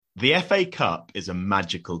The FA Cup is a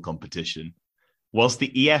magical competition. Whilst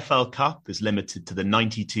the EFL Cup is limited to the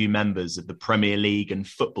 92 members of the Premier League and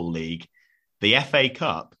Football League, the FA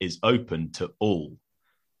Cup is open to all.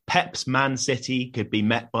 Pep's Man City could be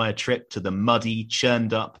met by a trip to the muddy,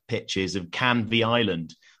 churned-up pitches of Canvey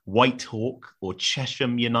Island, Whitehawk or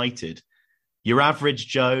Chesham United. Your average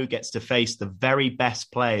Joe gets to face the very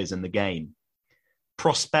best players in the game.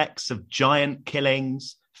 Prospects of giant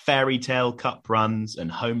killings, fairy tale cup runs and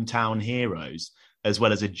hometown heroes, as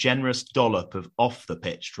well as a generous dollop of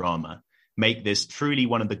off-the-pitch drama, make this truly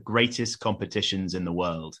one of the greatest competitions in the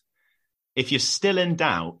world. If you're still in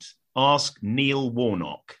doubt, ask Neil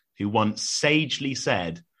Warnock, who once sagely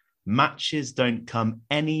said, matches don't come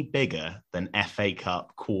any bigger than FA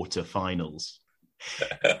Cup quarter-finals.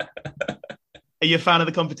 Are you a fan of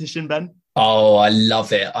the competition, Ben? Oh, I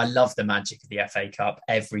love it. I love the magic of the FA Cup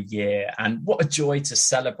every year. And what a joy to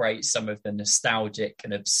celebrate some of the nostalgic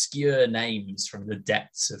and obscure names from the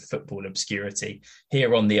depths of football obscurity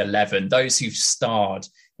here on the 11, those who've starred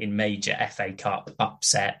in major FA Cup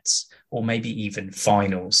upsets or maybe even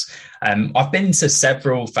finals. I've been to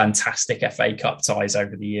several fantastic FA Cup ties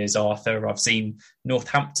over the years, Arthur. I've seen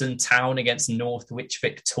Northampton Town against Northwich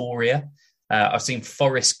Victoria. I've seen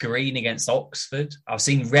Forest Green against Oxford. I've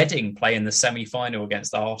seen Reading play in the semi-final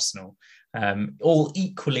against Arsenal. All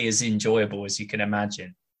equally as enjoyable as you can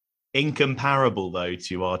imagine. Incomparable, though,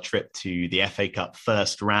 to our trip to the FA Cup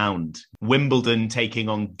first round. Wimbledon taking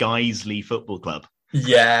on Guiseley Football Club.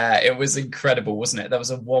 Yeah, it was incredible, wasn't it? There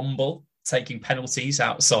was a Womble taking penalties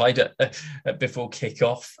outside before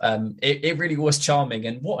kick-off. It really was charming,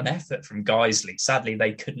 and what an effort from Guiseley. Sadly,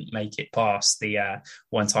 they couldn't make it past the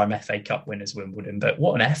one-time FA Cup winners Wimbledon, but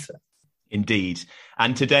what an effort. Indeed.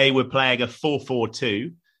 And today we're playing a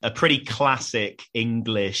 4-4-2, a pretty classic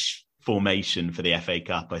English formation for the FA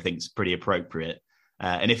Cup. I think it's pretty appropriate.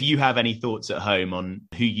 And if you have any thoughts at home on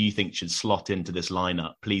who you think should slot into this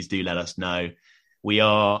lineup, please do let us know. We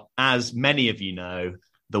are, as many of you know,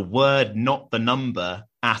 the word, not the number,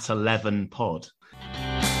 at 11 pod.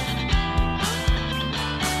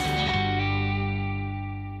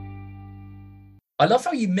 I love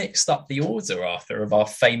how you mixed up the order, Arthur, of our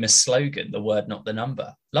famous slogan, the word, not the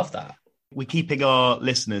number. Love that. We're keeping our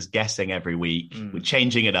listeners guessing every week. We're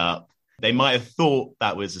changing it up. They might have thought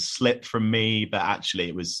that was a slip from me, but actually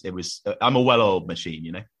it was. I'm a well-oiled machine,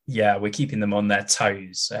 you know? Yeah, we're keeping them on their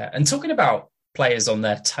toes. And talking about players on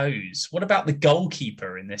their toes, what about the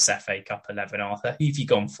goalkeeper in this FA Cup 11, Arthur? Who have you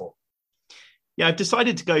gone for? Yeah, I've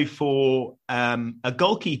decided to go for a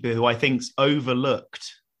goalkeeper who I think's overlooked,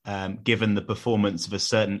 given the performance of a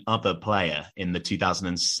certain other player in the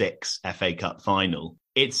 2006 FA Cup final.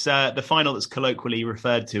 It's the final that's colloquially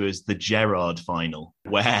referred to as the Gerrard final,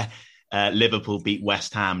 where Liverpool beat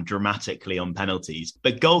West Ham dramatically on penalties.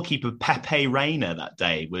 But goalkeeper Pepe Reina that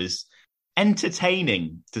day was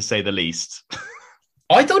entertaining, to say the least.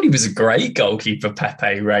 I thought he was a great goalkeeper,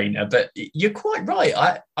 Pepe Reina, but you're quite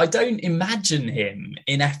right. I don't imagine him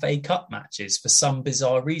in FA Cup matches for some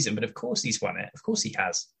bizarre reason, but of course he's won it. Of course he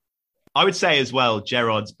has. I would say as well,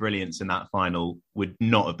 Gerrard's brilliance in that final would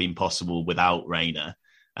not have been possible without Reina.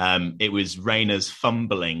 It was Reina's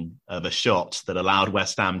fumbling of a shot that allowed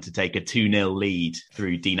West Ham to take a 2-0 lead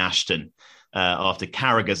through Dean Ashton after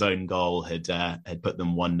Carragher's own goal had put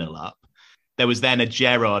them 1-0 up. There was then a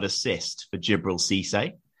Gerrard assist for Djibril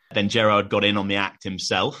Cissé. Then Gerrard got in on the act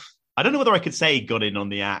himself. I don't know whether I could say he got in on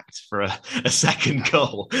the act for a second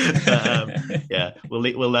goal. Yeah,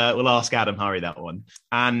 we'll ask Adam Hurry that one.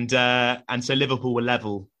 And so Liverpool were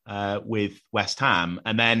level with West Ham,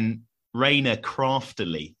 and then Reina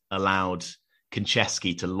craftily allowed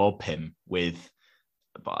Konchesky to lob him with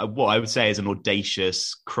what I would say is an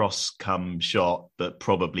audacious cross-come shot, but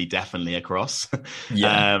probably definitely a cross.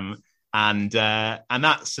 Yeah. And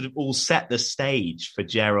that sort of all set the stage for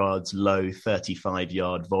Gerrard's low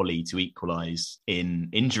 35-yard volley to equalise in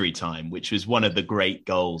injury time, which was one of the great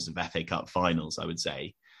goals of FA Cup finals, I would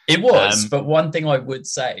say. It was, but one thing I would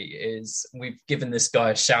say is we've given this guy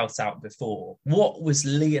a shout out before. What was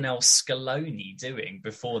Lionel Scaloni doing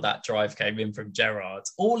before that drive came in from Gerrard?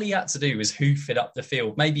 All he had to do was hoof it up the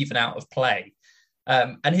field, maybe even out of play.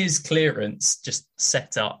 And his clearance just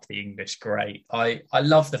set up the English great. I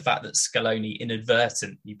love the fact that Scaloni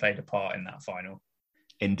inadvertently played a part in that final.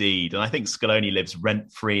 Indeed. And I think Scaloni lives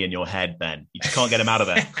rent-free in your head, Ben. You just can't get him out of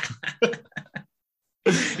there.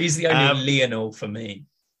 He's the only Lionel for me.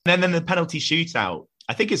 And then the penalty shootout.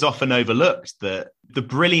 I think it's often overlooked that the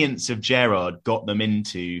brilliance of Gerrard got them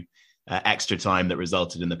into extra time that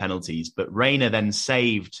resulted in the penalties. But Reina then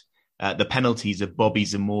saved the penalties of Bobby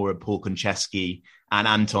Zamora, Paul Konchesky and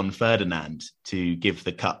Anton Ferdinand to give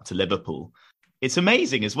the cup to Liverpool. It's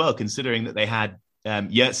amazing as well, considering that they had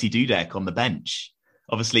Jerzy Dudek on the bench.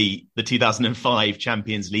 Obviously, the 2005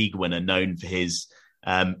 Champions League winner, known for his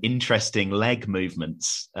interesting leg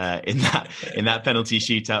movements in that penalty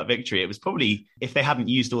shootout victory. It was probably, if they hadn't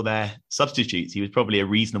used all their substitutes, he was probably a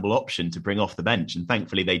reasonable option to bring off the bench, and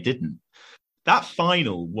thankfully they didn't. That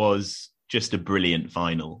final was just a brilliant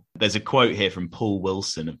final. There's a quote here from Paul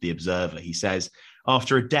Wilson of The Observer. He says,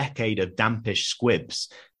 "After a decade of dampish squibs,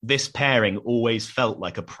 this pairing always felt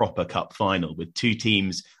like a proper cup final, with two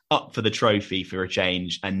teams up for the trophy for a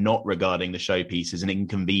change and not regarding the showpiece as an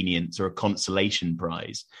inconvenience or a consolation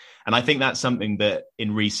prize." And I think that's something that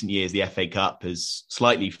in recent years the FA Cup has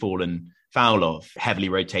slightly fallen foul of. Heavily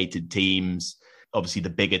rotated teams, obviously the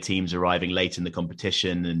bigger teams arriving late in the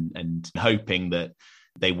competition and hoping that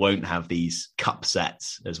they won't have these cup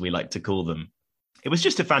sets, as we like to call them. It was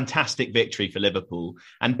just a fantastic victory for Liverpool,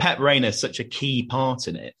 and Pep Reina such a key part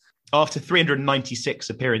in it. After 396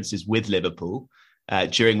 appearances with Liverpool,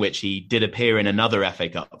 during which he did appear in another FA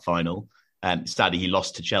Cup final, sadly he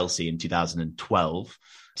lost to Chelsea in 2012,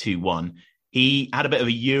 2-1. He had a bit of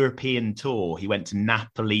a European tour. He went to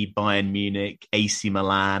Napoli, Bayern Munich, AC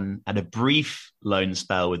Milan, had a brief loan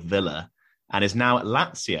spell with Villa, and is now at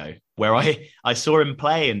Lazio, where I saw him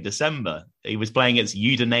play in December. He was playing against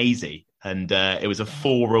Udinese, and it was a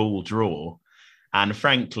 4-4 draw. And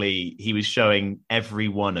frankly, he was showing every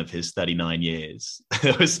one of his 39 years.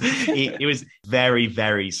 He was very,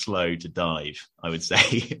 very slow to dive, I would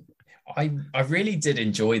say. I really did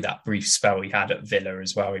enjoy that brief spell he had at Villa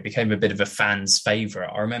as well. He became a bit of a fan's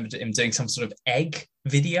favourite. I remember him doing some sort of egg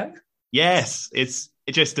video. Yes, it's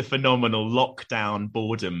just a phenomenal lockdown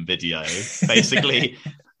boredom video. Basically,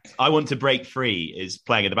 I Want to Break Free is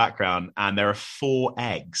playing in the background, and there are 4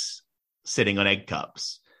 eggs sitting on egg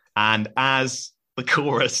cups. And as the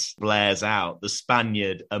chorus blares out, the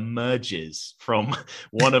Spaniard emerges from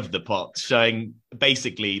one of the pots, showing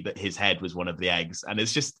basically that his head was one of the eggs. And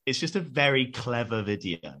it's just a very clever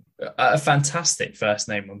video. A fantastic first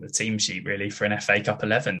name on the team sheet, really, for an FA Cup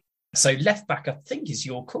 11. So left back, I think, is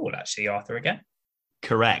your call, actually, Arthur, again.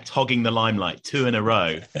 Correct. Hogging the limelight, 2 in a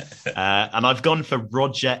row. And I've gone for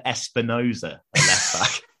Roger Espinoza, left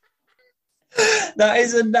back. That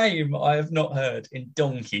is a name I have not heard in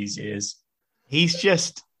donkey's years. He's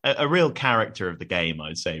just a real character of the game,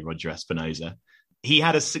 I'd say, Roger Espinoza. He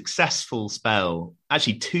had a successful spell,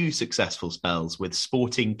 actually 2 successful spells with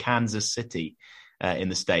Sporting Kansas City in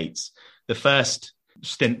the States. The first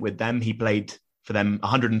stint with them, he played for them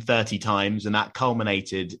 130 times, and that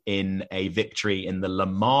culminated in a victory in the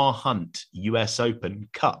Lamar Hunt US Open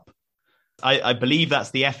Cup. I believe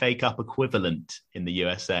that's the FA Cup equivalent in the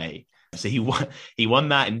USA. So he won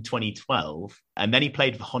that in 2012, and then he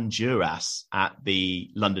played for Honduras at the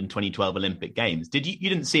London 2012 Olympic Games. You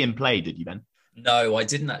didn't see him play, did you, Ben? No, I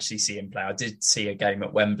didn't actually see him play. I did see a game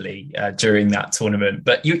at Wembley during that tournament.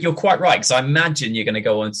 But you're quite right, because I imagine you're going to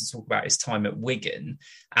go on to talk about his time at Wigan.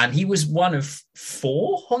 And he was one of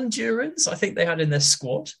 4 Hondurans I think they had in their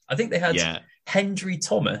squad. I think they had Hendry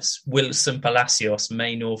Thomas, Wilson Palacios,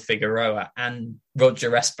 Maynor Figueroa, and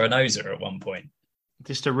Roger Espinoza at one point.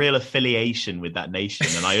 Just a real affiliation with that nation.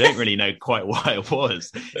 And I don't really know quite why it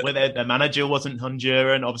was. Whether the manager wasn't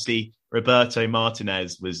Honduran. Obviously, Roberto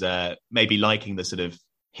Martinez was maybe liking the sort of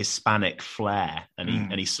Hispanic flair.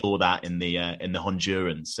 And he saw that in the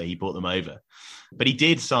Hondurans. So he brought them over. But he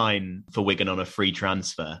did sign for Wigan on a free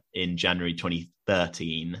transfer in January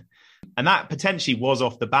 2013. And that potentially was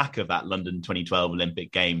off the back of that London 2012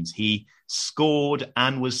 Olympic Games. He scored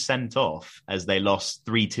and was sent off as they lost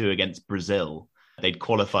 3-2 against Brazil. They'd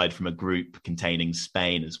qualified from a group containing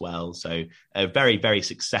Spain as well. So a very, very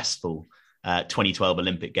successful 2012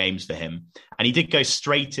 Olympic Games for him. And he did go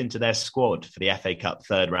straight into their squad for the FA Cup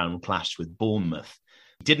third round clash with Bournemouth.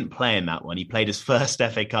 He didn't play in that one. He played his first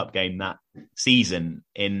FA Cup game that season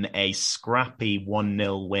in a scrappy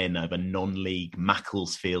 1-0 win over non-league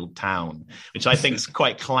Macclesfield Town, which I think is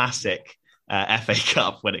quite classic FA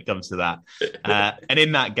Cup when it comes to that. And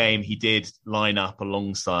in that game, he did line up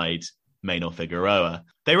alongside Maynor Figueroa.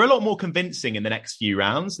 They were a lot more convincing in the next few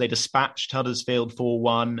rounds. They dispatched Huddersfield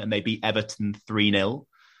 4-1 and they beat Everton 3-0.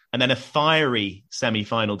 And then a fiery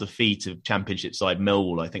semi-final defeat of Championship side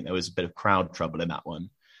Millwall. I think there was a bit of crowd trouble in that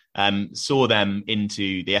one. Saw them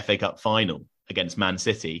into the FA Cup final against Man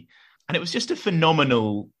City. And it was just a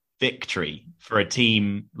phenomenal victory for a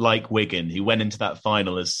team like Wigan, who went into that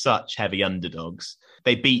final as such heavy underdogs.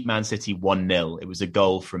 They beat Man City 1-0. It was a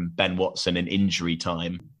goal from Ben Watson in injury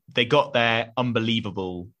time. They got their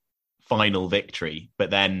unbelievable final victory. But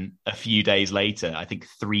then a few days later, I think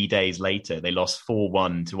 3 days later, they lost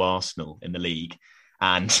 4-1 to Arsenal in the league.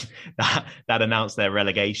 And that announced their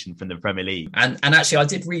relegation from the Premier League. And actually, I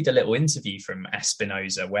did read a little interview from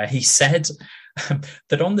Espinosa where he said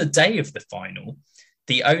that on the day of the final,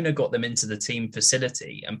 the owner got them into the team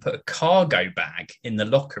facility and put a cargo bag in the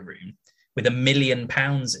locker room with £1 million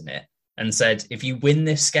in it and said, if you win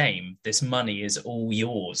this game, this money is all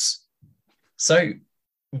yours. So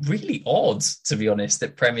really odd, to be honest,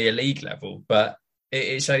 at Premier League level. But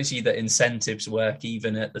it shows you that incentives work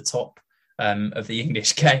even at the top of the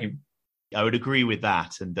English game. I would agree with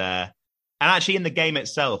that. And actually in the game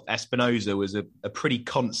itself, Espinosa was a pretty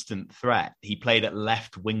constant threat. He played at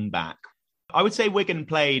left wing back. I would say Wigan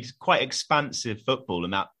played quite expansive football,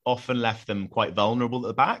 and that often left them quite vulnerable at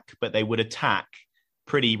the back, but they would attack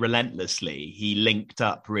pretty relentlessly. He linked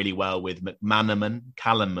up really well with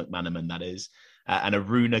Callum McManaman, that is, and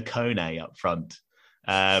Aruna Kone up front.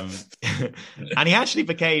 And he actually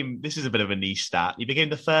became, this is a bit of a niche stat, he became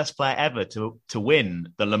the first player ever to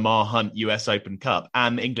win the Lamar Hunt US Open Cup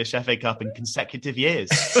and the English FA Cup in consecutive years.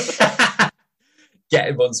 Get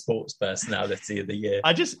him on Sports Personality of the Year.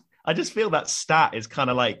 I just feel that stat is kind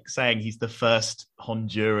of like saying he's the first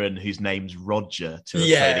Honduran whose name's Roger to have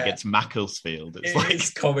played against Macclesfield.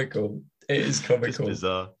 It's comical. It is comical. Just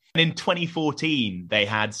bizarre. And in 2014, they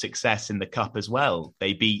had success in the Cup as well.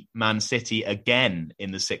 They beat Man City again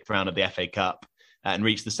in the 6th round of the FA Cup and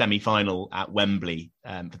reached the semi-final at Wembley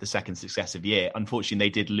for the second successive year. Unfortunately,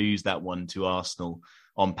 they did lose that one to Arsenal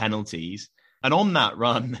on penalties. And on that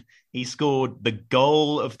run, he scored the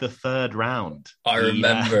goal of the 3rd round. I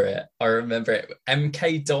remember it.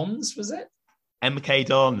 MK Dons, was it? MK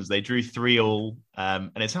Dons. They drew 3-3.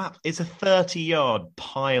 And it's a 30-yard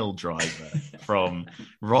pile driver from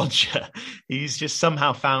Roger. He's just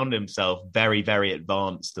somehow found himself very, very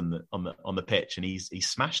advanced on the pitch, and he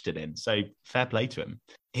smashed it in. So fair play to him.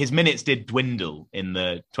 His minutes did dwindle in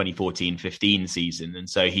the 2014-15 season, and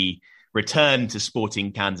so he returned to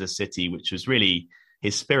Sporting Kansas City, which was really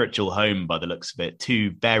his spiritual home by the looks of it.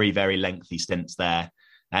 2 very, very lengthy stints there.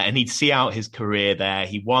 And he'd see out his career there.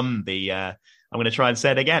 He won the, I'm going to try and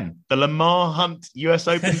say it again, the Lamar Hunt US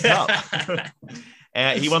Open Cup.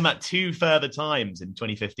 He won that 2 further times in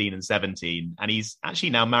 2015 and 17. And he's actually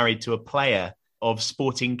now married to a player of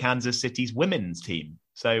Sporting Kansas City's women's team.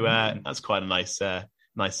 So that's quite a nice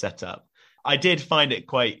setup. I did find it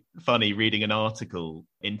quite funny reading an article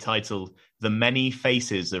entitled The Many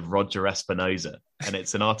Faces of Roger Espinosa. And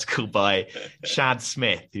it's an article by Shad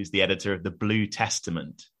Smith, who's the editor of the Blue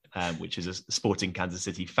Testament, which is a Sporting Kansas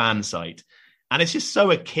City fan site. And it's just so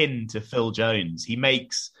akin to Phil Jones. He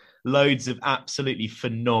makes loads of absolutely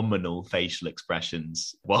phenomenal facial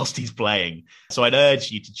expressions whilst he's playing. So I'd urge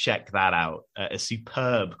you to check that out. A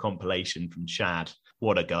superb compilation from Shad.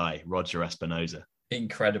 What a guy, Roger Espinosa.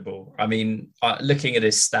 Incredible. I mean, looking at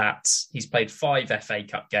his stats, he's played 5 FA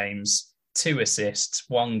Cup games, 2 assists,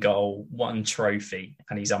 1 goal, 1 trophy,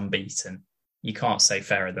 and he's unbeaten. You can't say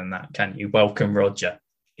fairer than that, can you? Welcome, Roger.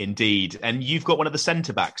 Indeed. And you've got one of the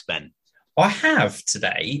centre-backs, Ben. I have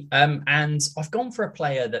today, and I've gone for a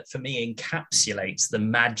player that for me encapsulates the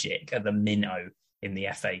magic of the minnow in the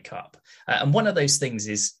FA Cup. And one of those things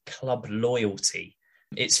is club loyalty.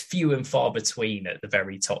 It's few and far between at the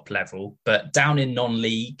very top level, but down in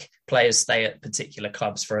non-league, players stay at particular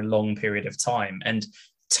clubs for a long period of time. And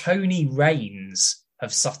Tony Raines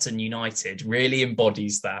of Sutton United really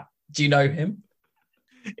embodies that. Do you know him?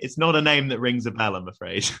 It's not a name that rings a bell, I'm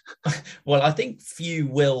afraid. Well, I think few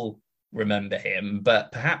will remember him,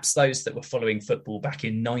 but perhaps those that were following football back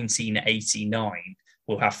in 1989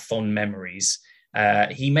 will have fond memories.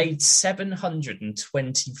 He made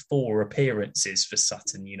 724 appearances for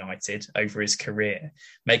Sutton United over his career,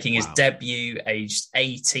 making his debut aged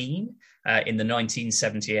 18 in the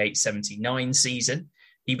 1978-79 season.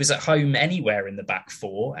 He was at home anywhere in the back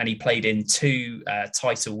 4, and he played in 2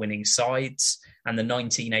 title-winning sides and the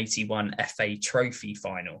 1981 FA Trophy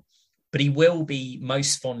final. But he will be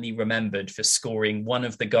most fondly remembered for scoring one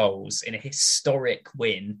of the goals in a historic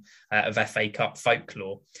win of FA Cup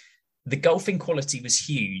folklore. The golfing quality was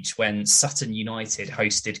huge when Sutton United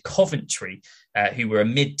hosted Coventry, who were a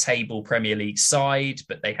mid-table Premier League side,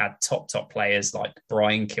 but they had top players like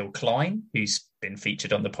Brian Kilcline, who's been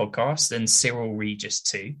featured on the podcast, and Cyril Regis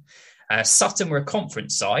too. Sutton were a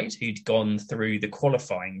conference side who'd gone through the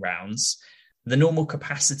qualifying rounds. The normal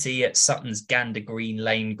capacity at Sutton's Gander Green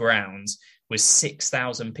Lane grounds was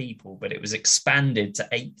 6,000 people, but it was expanded to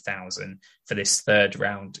 8,000 for this 3rd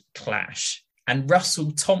round clash. And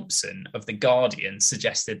Russell Thompson of The Guardian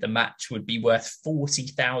suggested the match would be worth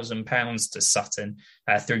 £40,000 to Sutton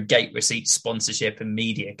through gate receipts, sponsorship and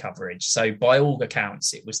media coverage. So by all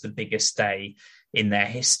accounts, it was the biggest day in their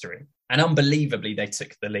history. And unbelievably, they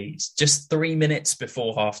took the lead. Just 3 minutes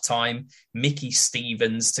before half-time, Mickey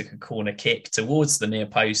Stevens took a corner kick towards the near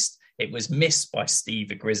post. It was missed by Steve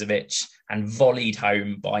Ogrizovic and volleyed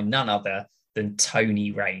home by none other than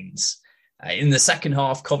Tony Raines. In the second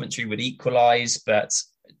half, Coventry would equalise, but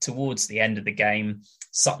towards the end of the game,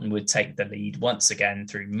 Sutton would take the lead once again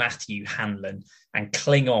through Matthew Hanlon and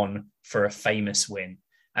cling on for a famous win.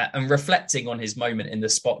 And reflecting on his moment in the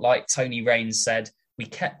spotlight, Tony Raines said, "We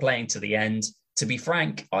kept playing to the end. To be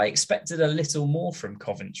frank, I expected a little more from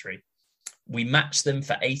Coventry. We matched them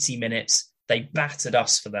for 80 minutes. They battered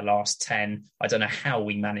us for the last 10. I don't know how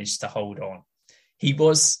we managed to hold on." He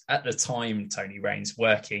was, at the time, Tony Raines,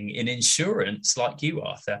 working in insurance like you,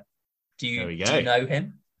 Arthur. Do you know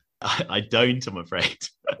him? I don't, I'm afraid.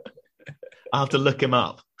 I'll have to look him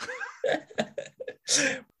up.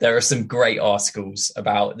 There are some great articles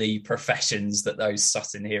about the professions that those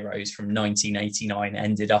Sutton heroes from 1989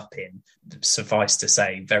 ended up in. Suffice to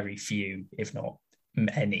say, very few, if not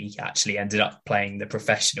many, actually ended up playing the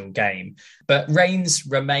professional game. But Raines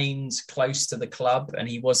remained close to the club, and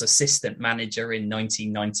he was assistant manager in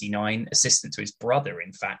 1999, assistant to his brother,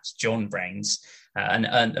 in fact, John Raines, and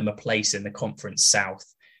earned them a place in the Conference South.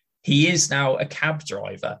 He is now a cab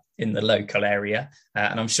driver in the local area,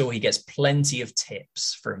 and I'm sure he gets plenty of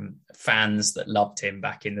tips from fans that loved him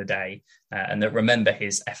back in the day and that remember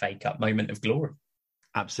his FA Cup moment of glory.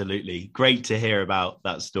 Absolutely. Great to hear about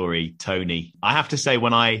that story, Tony. I have to say,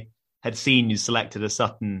 when I had seen you selected a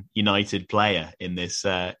Sutton United player in this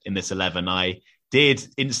 11, I did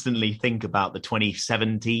instantly think about the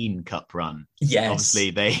 2017 Cup run. Yes.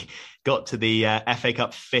 Obviously, they got to the FA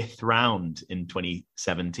Cup fifth round in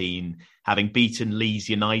 2017, having beaten Leeds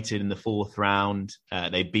United in the fourth round.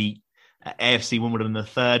 They beat AFC Wimbledon in the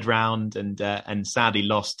third round and sadly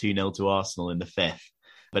lost 2-0 to Arsenal in the fifth.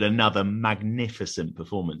 But another magnificent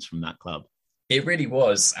performance from that club. It really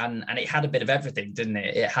was. And it had a bit of everything, didn't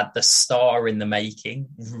it? It had the star in the making,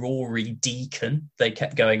 Rory Deacon. They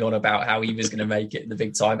kept going on about how he was going to make it in the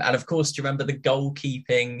big time. And of course, do you remember the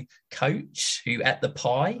goalkeeping coach who ate the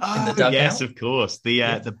pie in the dugout? Yes, of course.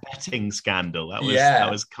 The betting scandal. That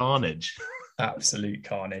was carnage. Absolute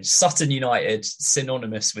carnage. Sutton United,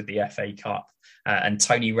 synonymous with the FA Cup. And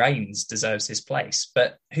Tony Raines deserves his place.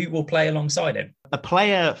 But who will play alongside him? A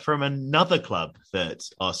player from another club that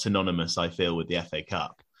are synonymous, I feel, with the FA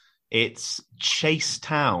Cup. It's Chase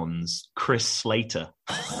Town's Chris Slater.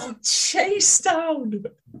 Oh, Chase Town!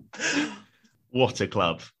 What a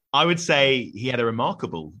club. I would say he had a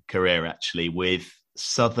remarkable career, actually, with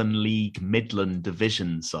Southern League Midland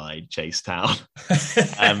Division side, Chase Town.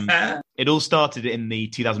 It all started in the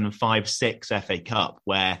 2005-06 FA Cup,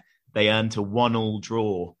 where they earned a 1-1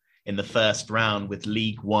 draw in the first round with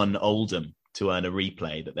League One Oldham to earn a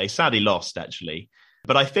replay that they sadly lost, actually.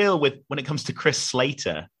 But I feel when it comes to Chris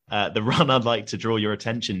Slater, the run I'd like to draw your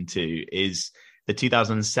attention to is the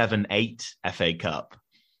 2007-08 FA Cup.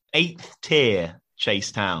 8th tier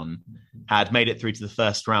Chase Town had made it through to the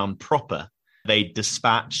first round proper. They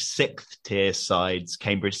dispatched 6th tier sides,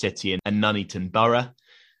 Cambridge City and Nuneaton Borough,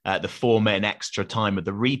 the former in extra time of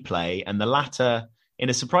the replay, and the latter in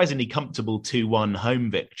a surprisingly comfortable 2-1 home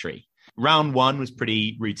victory. Round one was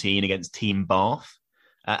pretty routine against Team Bath.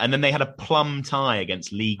 And then they had a plum tie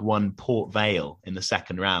against League One Port Vale in the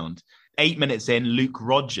second round. 8 minutes in, Luke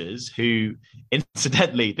Rogers, who,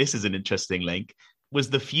 incidentally, this is an interesting link, was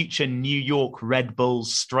the future New York Red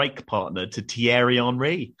Bulls strike partner to Thierry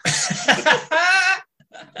Henry.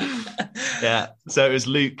 Yeah, so it was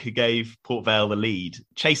Luke who gave Port Vale the lead.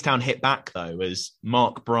 Chase Town hit back, though, as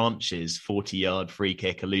Mark Branch's 40-yard free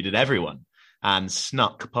kick eluded everyone and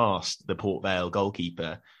snuck past the Port Vale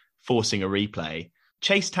goalkeeper, forcing a replay.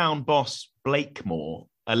 Chase Town boss Blakemore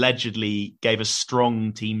allegedly gave a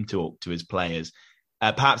strong team talk to his players.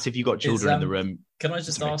 Perhaps if you've got children in the room... Can I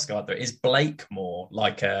just ask, Arthur, is Blakemore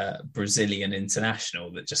like a Brazilian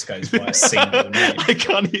international that just goes by a single name?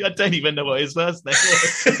 I don't even know what his first name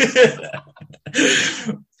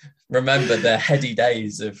was. Remember the heady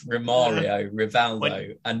days of Romario,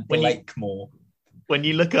 Rivaldo and Blakemore. When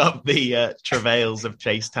you look up the travails of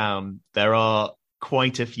Chase Town, there are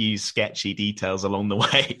quite a few sketchy details along the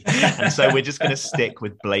way. And so we're just going to stick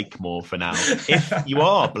with Blakemore for now. If you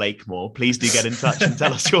are Blakemore, please do get in touch and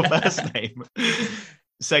tell us your first name.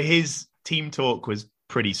 So his team talk was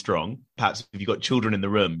pretty strong. Perhaps if you've got children in the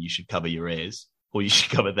room, you should cover your ears, or you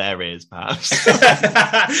should cover their ears,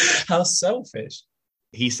 perhaps. How selfish.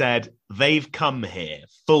 He said, they've come here,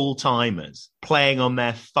 full-timers, playing on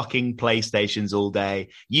their fucking PlayStations all day.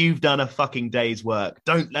 You've done a fucking day's work.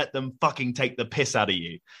 Don't let them fucking take the piss out of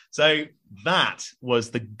you. So that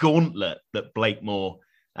was the gauntlet that Blake Moore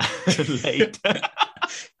laid.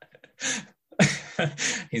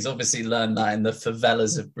 He's obviously learned that in the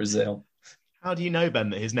favelas of Brazil. How do you know, Ben,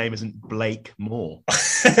 that his name isn't Blake Moore?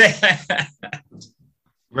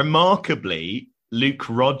 Remarkably, Luke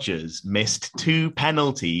Rodgers missed 2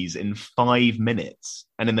 penalties in 5 minutes.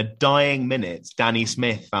 And in the dying minutes, Danny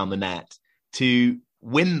Smith found the net to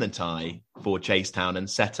win the tie for Chasetown and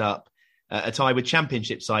set up a tie with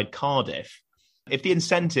Championship side Cardiff. If the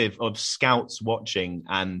incentive of scouts watching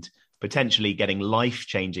and potentially getting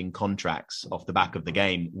life-changing contracts off the back of the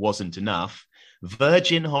game wasn't enough,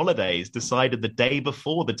 Virgin Holidays decided the day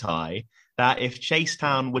before the tie that if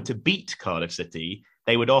Chasetown were to beat Cardiff City,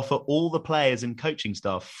 they would offer all the players and coaching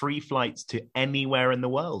staff free flights to anywhere in the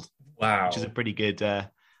world. Wow. Which is a pretty good...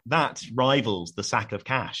 that rivals the sack of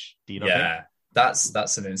cash. Do you know? Yeah,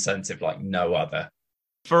 that's an incentive like no other.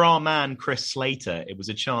 For our man, Chris Slater, it was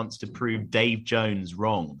a chance to prove Dave Jones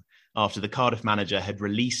wrong after the Cardiff manager had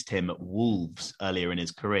released him at Wolves earlier in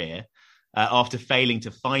his career. After failing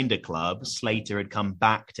to find a club, Slater had come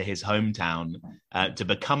back to his hometown to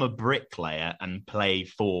become a bricklayer and play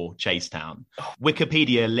for Chasetown.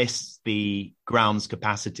 Wikipedia lists the ground's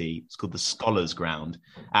capacity, it's called the Scholars Ground,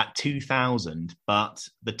 at 2,000, but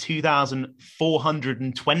the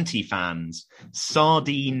 2,420 fans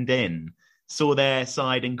sardined in saw their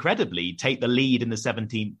side incredibly take the lead in the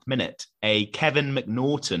 17th minute. A Kevin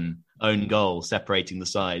McNaughton own goal separating the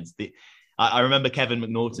sides. I remember Kevin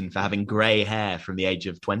McNaughton for having grey hair from the age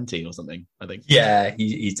of 20 or something, I think. Yeah,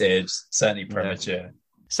 he did. Certainly premature. Yeah.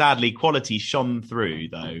 Sadly, quality shone through,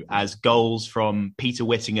 though, as goals from Peter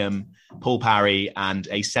Whittingham, Paul Parry, and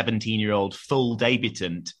a 17-year-old full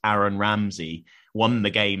debutant, Aaron Ramsey, won the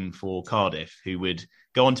game for Cardiff, who would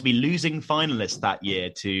go on to be losing finalists that year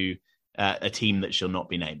to a team that shall not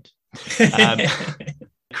be named.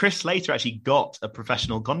 Chris Slater actually got a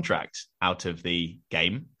professional contract out of the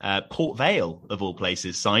game. Port Vale, of all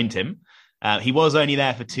places, signed him. He was only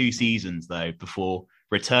there for 2 seasons, though, before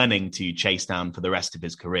returning to Chasetown for the rest of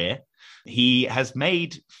his career. He has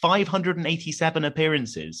made 587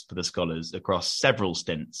 appearances for the Scholars across several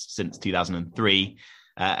stints since 2003.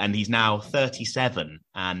 And he's now 37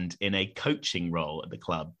 and in a coaching role at the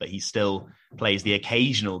club, but he still plays the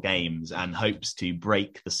occasional games and hopes to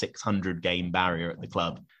break the 600 game barrier at the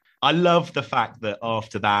club. I love the fact that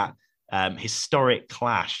after that historic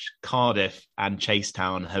clash, Cardiff and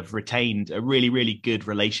Chasetown have retained a really, really good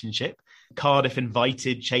relationship. Cardiff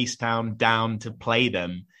invited Chasetown down to play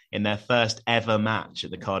them in their first ever match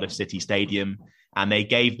at the Cardiff City Stadium, and they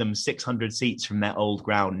gave them 600 seats from their old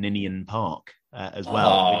ground, Ninian Park. As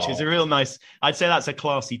well, which is a real nice, I'd say that's a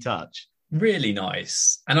classy touch. Really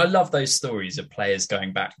nice. And I love those stories of players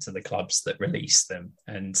going back to the clubs that released them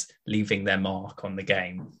and leaving their mark on the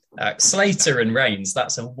game. Slater and Rains,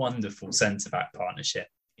 that's a wonderful centre-back partnership.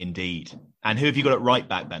 Indeed. And who have you got at right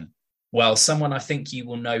back, Ben? Well, someone I think you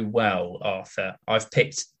will know well, Arthur. I've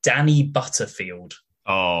picked Danny Butterfield.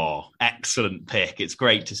 Oh, excellent pick. It's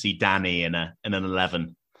great to see Danny in an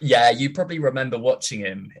 11. Yeah, you probably remember watching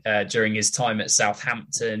him during his time at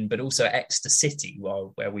Southampton, but also at Exeter City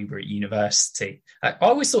where we were at university. I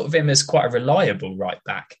always thought of him as quite a reliable right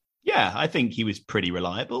back. Yeah, I think he was pretty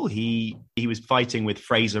reliable. He was fighting with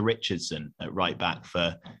Fraser Richardson at right back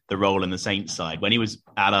for the role in the Saints side. When he was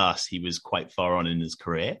at us, he was quite far on in his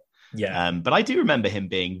career. Yeah, but I do remember him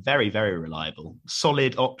being very, very reliable.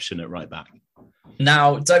 Solid option at right back.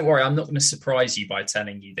 Now, don't worry, I'm not going to surprise you by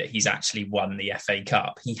telling you that he's actually won the FA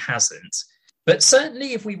Cup. He hasn't. But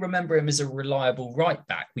certainly if we remember him as a reliable right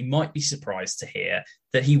back, we might be surprised to hear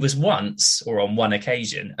that he was once, or on one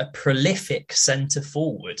occasion, a prolific centre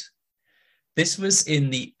forward. This was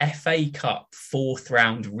in the FA Cup 4th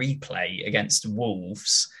round replay against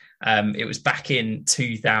Wolves. It was back in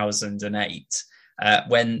 2008.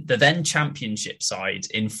 When the then Championship side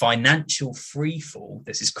in financial freefall,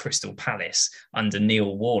 this is Crystal Palace under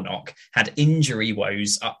Neil Warnock, had injury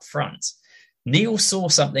woes up front. Neil saw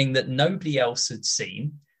something that nobody else had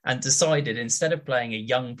seen and decided, instead of playing a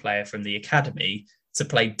young player from the academy, to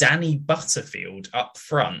play Danny Butterfield up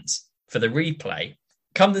front for the replay.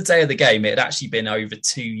 Come the day of the game, it had actually been over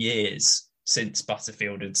 2 years since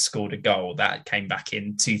Butterfield had scored a goal. That came back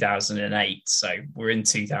in 2008. So we're in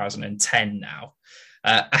 2010 now.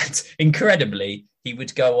 And incredibly, he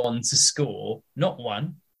would go on to score not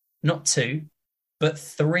 1, not 2, but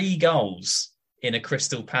 3 goals in a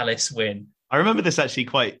Crystal Palace win. I remember this actually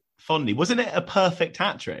quite fondly. Wasn't it a perfect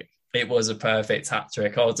hat-trick? It was a perfect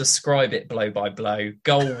hat-trick. I'll describe it blow by blow.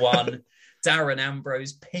 Goal one, Darren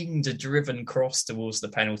Ambrose pinged a driven cross towards the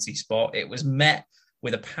penalty spot. It was met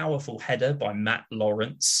with a powerful header by Matt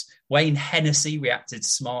Lawrence. Wayne Hennessy reacted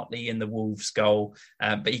smartly in the Wolves goal,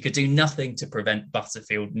 but he could do nothing to prevent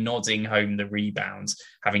Butterfield nodding home the rebound,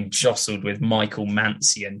 having jostled with Michael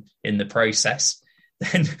Mancian in the process.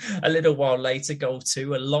 Then a little while later, goal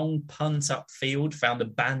two, a long punt upfield found the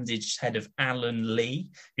bandaged head of Alan Lee,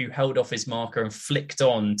 who held off his marker and flicked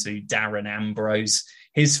on to Darren Ambrose.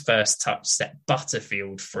 His first touch set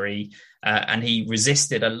Butterfield free, and he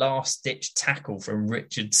resisted a last-ditch tackle from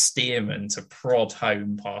Richard Stearman to prod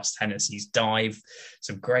home past Hennessy's dive.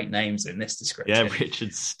 Some great names in this description. Yeah, Richard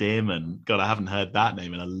Stearman. God, I haven't heard that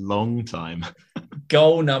name in a long time.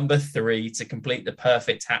 Goal number 3 to complete the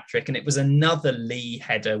perfect hat-trick, and it was another Lee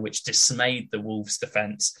header which dismayed the Wolves'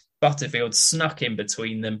 defence. Butterfield snuck in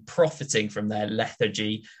between them, profiting from their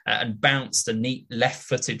lethargy, and bounced a neat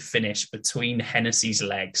left-footed finish between Hennessy's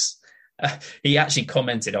legs. He actually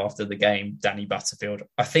commented after the game, Danny Butterfield,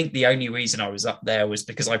 "I think the only reason I was up there was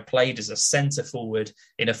because I played as a centre forward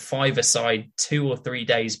in a five-a-side 2 or 3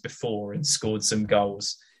 days before and scored some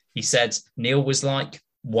goals." He said, Neil was like,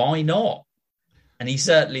 "Why not?" And he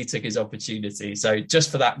certainly took his opportunity. So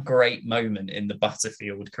just for that great moment in the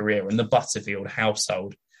Butterfield career and the Butterfield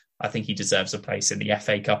household, I think he deserves a place in the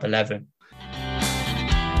FA Cup 11.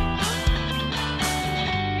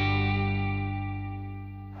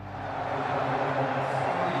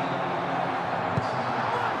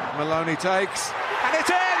 Maloney takes, and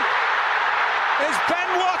it's in! It's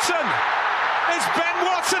Ben Watson! It's Ben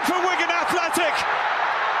Watson for Wigan Athletic!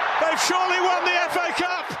 They've surely won the FA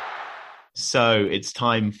Cup! So it's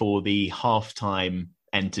time for the halftime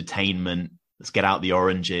entertainment. Let's get out the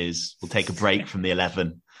oranges. We'll take a break from the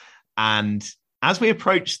 11. And as we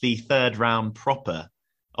approach the third round proper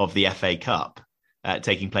of the FA Cup,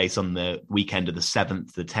 taking place on the weekend of the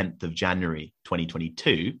 7th to the 10th of January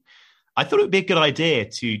 2022, I thought it would be a good idea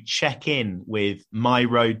to check in with My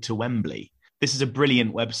Road to Wembley. This is a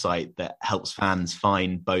brilliant website that helps fans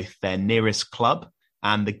find both their nearest club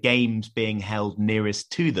and the games being held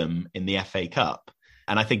nearest to them in the FA Cup.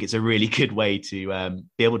 And I think it's a really good way to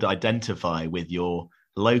be able to identify with your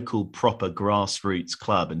local proper grassroots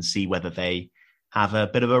club and see whether they have a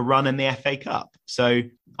bit of a run in the FA Cup. So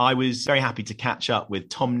I was very happy to catch up with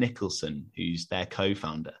Tom Nicholson, who's their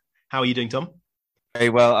co-founder. How are you doing, Tom? Very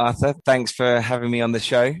well, Arthur. Thanks for having me on the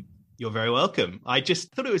show. You're very welcome. I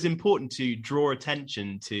just thought it was important to draw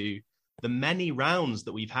attention to the many rounds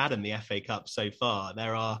that we've had in the FA Cup so far.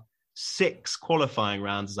 There are 6 qualifying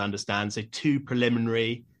rounds, as I understand, so 2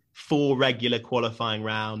 preliminary, 4 regular qualifying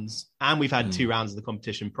rounds, and we've had 2 rounds of the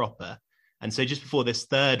competition proper. And so just before this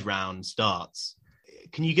third round starts,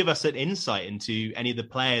 can you give us an insight into any of the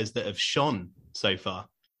players that have shone so far?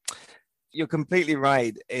 You're completely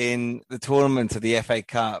right. In the tournament of the FA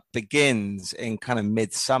Cup begins in kind of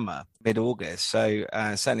midsummer, mid-August. So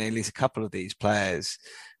certainly at least a couple of these players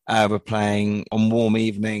were playing on warm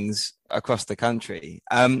evenings across the country.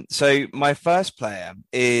 So my first player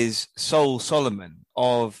is Sol Solomon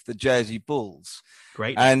of the Jersey Bulls.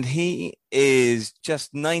 Great. And he is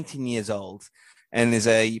just 19 years old and is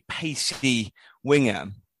a pacey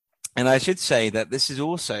winger. And I should say that this is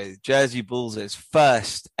also Jersey Bulls'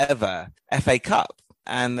 first ever FA Cup.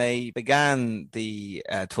 And they began the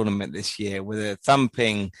tournament this year with a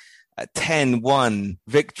thumping 10-1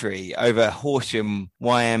 victory over Horsham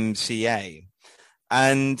YMCA.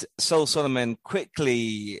 And Sol Solomon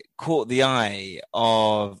quickly caught the eye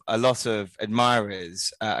of a lot of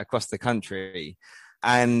admirers across the country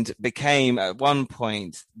and became at one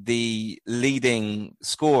point the leading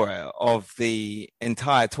scorer of the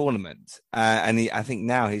entire tournament. I think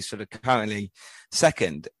now he's sort of currently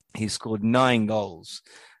second. He scored 9 goals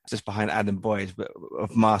just behind Adam Boyd of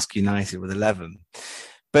Marske United with 11.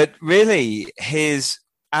 But really, his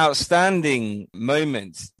outstanding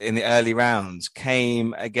moment in the early rounds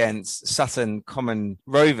came against Sutton Common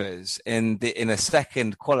Rovers in a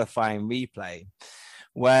second qualifying replay,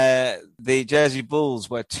 where the Jersey Bulls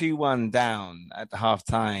were 2-1 down at the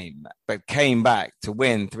half-time, but came back to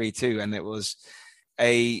win 3-2. And it was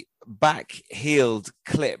a back-heeled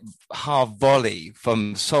clip half volley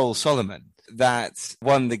from Sol Solomon that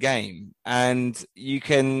won the game. And you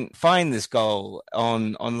can find this goal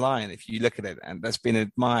online if you look at it, and that's been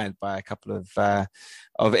admired by a couple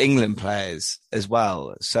of England players as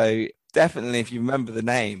well. So definitely, if you remember the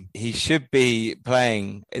name, he should be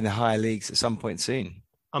playing in the higher leagues at some point soon.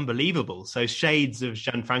 Unbelievable. So shades of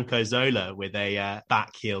Gianfranco Zola with a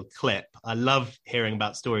back-heel clip. I love hearing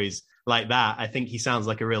about stories like that. I think he sounds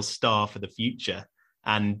like a real star for the future.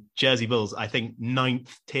 And Jersey Bulls, I think, 9th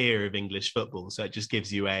tier of English football. So it just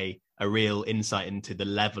gives you a real insight into the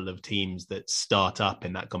level of teams that start up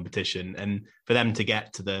in that competition. And for them to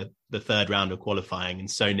get to the third round of qualifying and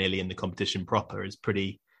so nearly in the competition proper is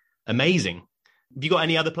pretty amazing. Have you got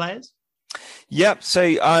any other players? Yep.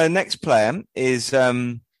 So our next player is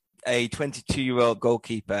a 22-year-old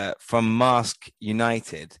goalkeeper from Marske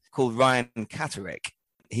United called Ryan Catterick.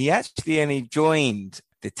 He actually only joined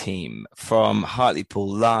the team from Hartlepool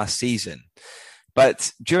last season.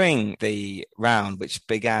 But during the round, which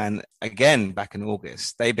began again back in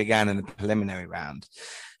August, they began in the preliminary round.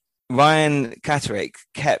 Ryan Catterick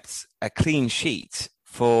kept a clean sheet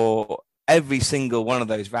for every single one of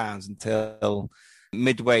those rounds until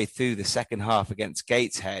midway through the second half against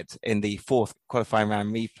Gateshead in the fourth qualifying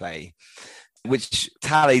round replay, which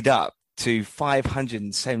tallied up to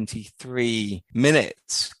 573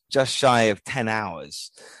 minutes, just shy of 10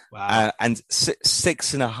 hours. Wow. And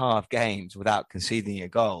 6.5 games without conceding a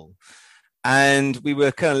goal. And we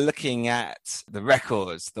were kind of looking at the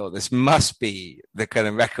records, thought this must be the kind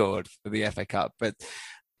of record for the FA Cup. But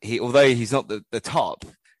although he's not the top,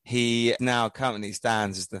 he now currently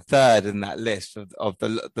stands as the third in that list of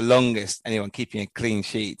the longest anyone keeping a clean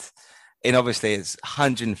sheet in obviously its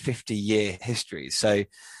 150-year history. So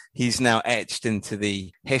he's now etched into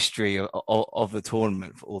the history of the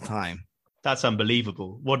tournament for all time. That's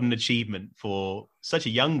unbelievable. What an achievement for such a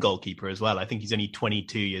young goalkeeper as well. I think he's only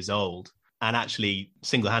 22 years old and actually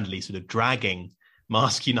single-handedly sort of dragging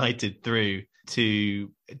Marske United through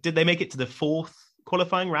to... Did they make it to the fourth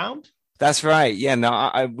qualifying round? That's right. Yeah, no,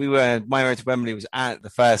 my road to Wembley was at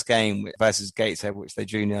the first game versus Gateshead, which they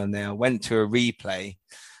drew 0-0. Went to a replay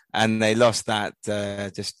and they lost that,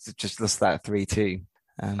 just lost that 3-2.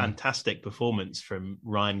 Fantastic performance from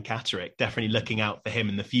Ryan Catterick. Definitely looking out for him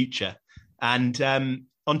in the future. And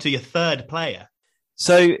on to your third player.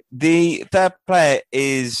 So the third player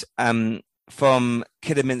is from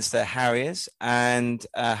Kidderminster Harriers. And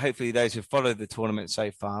hopefully those who followed the tournament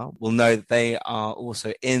so far will know that they are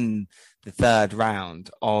also in the third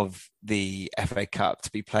round of the FA Cup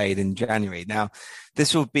to be played in January. Now,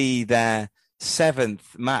 this will be their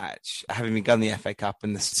 7th match, having begun the FA Cup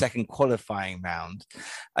in the second qualifying round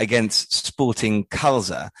against Sporting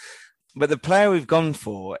Kulza. But the player we've gone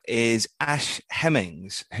for is Ash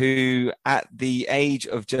Hemmings, who at the age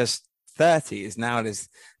of just 30 is now at his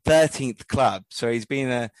 13th club. So he's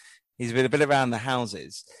been a bit around the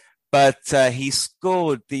houses. But he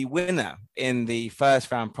scored the winner in the first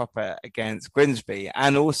round proper against Grimsby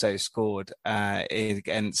and also scored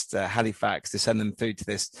against Halifax to send them through to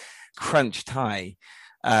this crunch tie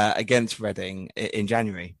against Reading in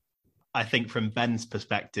January. I think from Ben's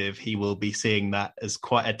perspective, he will be seeing that as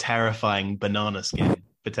quite a terrifying banana skin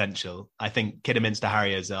potential. I think Kidderminster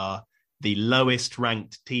Harriers are the lowest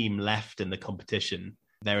ranked team left in the competition.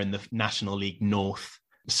 They're in the National League North.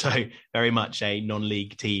 So very much a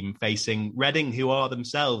non-league team facing Reading, who are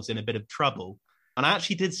themselves in a bit of trouble. And I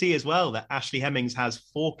actually did see as well that Ashley Hemmings has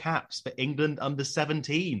 4 caps for England under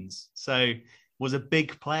 17s. So was a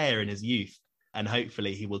big player in his youth. And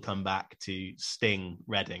hopefully he will come back to sting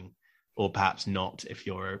Reading, or perhaps not if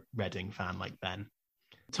you're a Reading fan like Ben.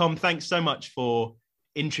 Tom, thanks so much for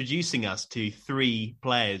introducing us to 3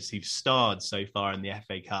 players who've starred so far in the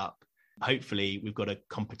FA Cup. Hopefully we've got a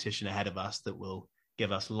competition ahead of us that will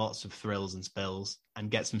give us lots of thrills and spills and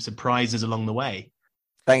get some surprises along the way.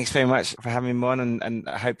 Thanks very much for having me on, and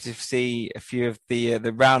I hope to see a few of the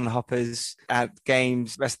round hoppers at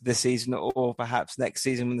games rest of this season, or perhaps next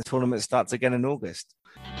season when the tournament starts again in August.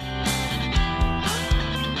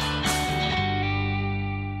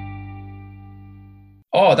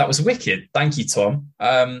 Oh, that was wicked. Thank you, Tom.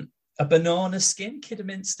 A banana skin,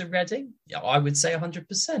 Kidderminster Reading? Yeah, I would say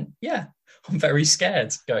 100%. Yeah, I'm very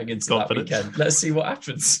scared going into that weekend. Let's see what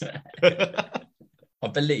happens. I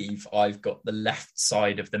believe I've got the left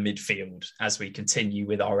side of the midfield as we continue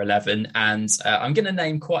with our 11. And I'm going to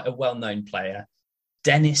name quite a well-known player,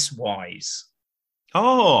 Dennis Wise.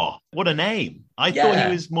 Oh, what a name. I thought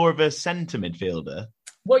he was more of a centre midfielder.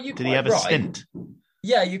 Well, did he have a stint?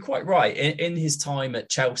 Yeah, you're quite right. In his time at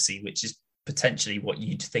Chelsea, which is potentially what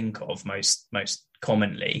you'd think of most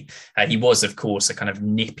commonly, he was, of course, a kind of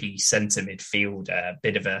nippy centre midfielder, a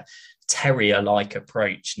bit of a terrier-like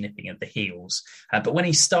approach, nipping at the heels. But when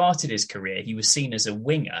he started his career, he was seen as a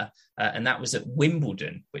winger, and that was at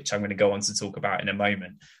Wimbledon, which I'm going to go on to talk about in a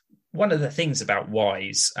moment. One of the things about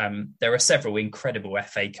Wise, there are several incredible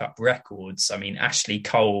FA Cup records. I mean, Ashley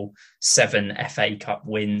Cole, 7 FA Cup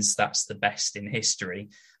wins. That's the best in history.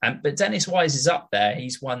 But Dennis Wise is up there.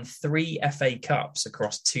 He's won 3 FA Cups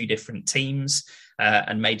across 2 different teams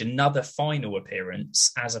and made another final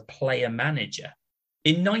appearance as a player manager.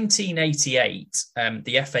 In 1988,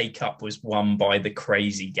 the FA Cup was won by the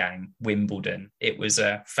crazy gang, Wimbledon. It was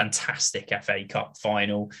a fantastic FA Cup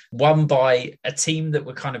final, won by a team that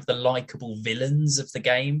were kind of the likeable villains of the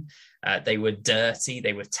game. They were dirty,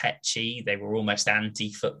 they were tetchy, they were almost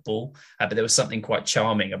anti-football, but there was something quite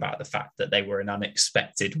charming about the fact that they were an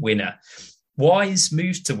unexpected winner. Wise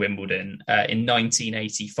moved to Wimbledon in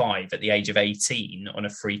 1985 at the age of 18 on a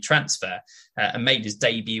free transfer and made his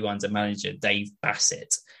debut under manager Dave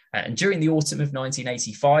Bassett. And during the autumn of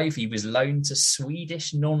 1985, he was loaned to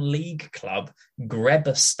Swedish non-league club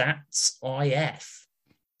Grebbestads IF.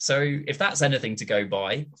 So if that's anything to go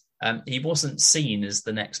by, he wasn't seen as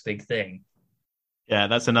the next big thing. Yeah,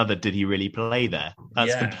 that's another, did he really play there?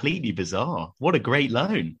 That's completely bizarre. What a great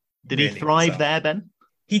loan. Did really he thrive there, Ben?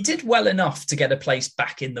 He did well enough to get a place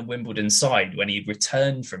back in the Wimbledon side when he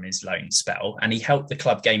returned from his loan spell, and he helped the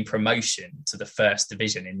club gain promotion to the First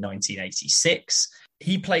Division in 1986.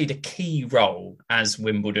 He played a key role as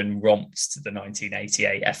Wimbledon romped to the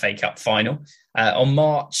 1988 FA Cup final. On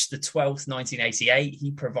March the 12th, 1988,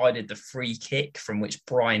 he provided the free kick from which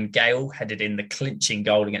Brian Gale headed in the clinching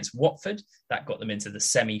goal against Watford. That got them into the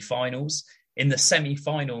semi-finals. In the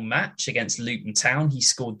semi-final match against Luton Town, he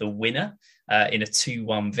scored the winner in a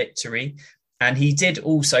 2-1 victory. And he did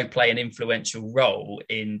also play an influential role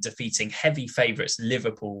in defeating heavy favourites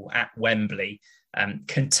Liverpool at Wembley,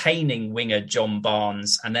 containing winger John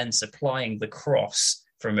Barnes and then supplying the cross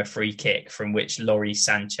from a free kick from which Lawrie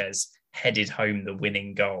Sanchez headed home the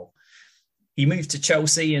winning goal. He moved to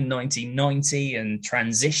Chelsea in 1990 and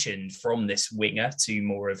transitioned from this winger to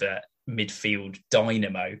more of a midfield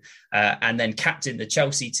dynamo, and then captained the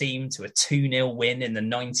Chelsea team to a 2-0 win in the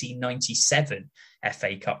 1997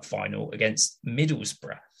 FA Cup final against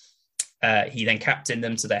Middlesbrough. He then captained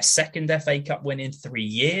them to their second FA Cup win in 3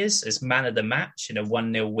 years as man of the match in a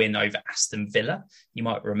 1-0 win over Aston Villa. You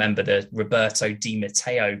might remember the Roberto Di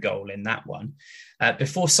Matteo goal in that one.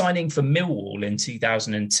 Before signing for Millwall in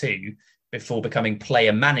 2002, before becoming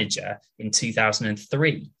player manager in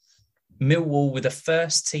 2003. Millwall were the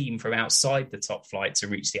first team from outside the top flight to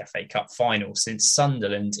reach the FA Cup final since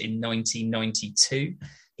Sunderland in 1992.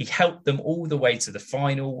 He helped them all the way to the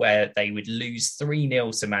final where they would lose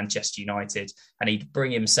 3-0 to Manchester United, and he'd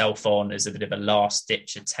bring himself on as a bit of a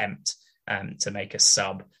last-ditch attempt to make a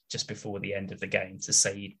sub just before the end of the game to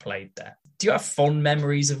say he'd played there. Do you have fond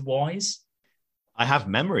memories of Wise? I have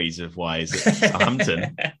memories of Wise at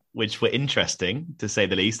Southampton, which were interesting, to say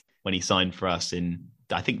the least. When he signed for us in,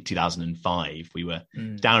 I think, 2005, we were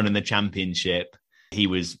down in the Championship. He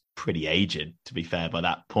was pretty aged, to be fair, by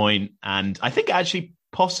that point. And I think actually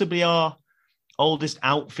possibly our oldest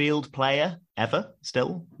outfield player ever,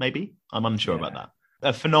 still, maybe. I'm unsure about that.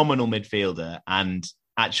 A phenomenal midfielder. And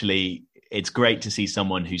actually, it's great to see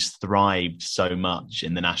someone who's thrived so much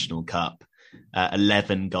in the National Cup.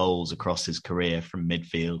 11 goals across his career from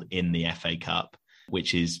midfield in the FA Cup,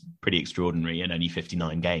 which is pretty extraordinary in only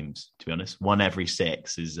 59 games, to be honest. 1 every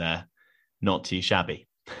 6 is not too shabby.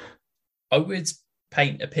 I would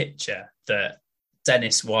paint a picture that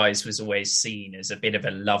Dennis Wise was always seen as a bit of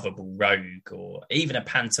a lovable rogue or even a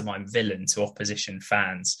pantomime villain to opposition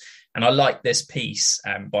fans. And I like this piece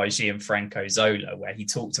by Gianfranco Zola, where he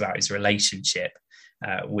talked about his relationship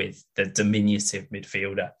with the diminutive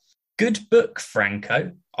midfielder. "Good book,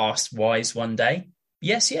 Franco?" asked Wise one day.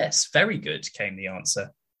 Yes, very good, came the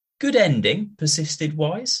answer. "Good ending?" persisted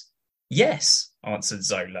Wise. "Yes," answered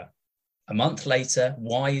Zola. A month later,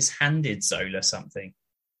 Wise handed Zola something.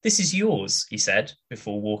 "This is yours," he said,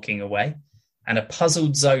 before walking away. And a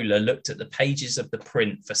puzzled Zola looked at the pages of the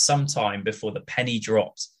print for some time before the penny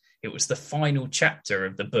dropped. It was the final chapter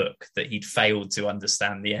of the book that he'd failed to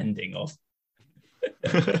understand the ending of.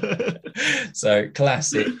 So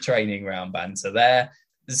classic training round banter there.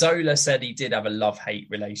 Zola said he did have a love-hate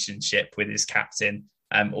relationship with his captain,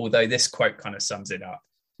 although this quote kind of sums it up.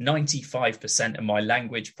 95% of my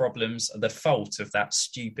language problems are the fault of that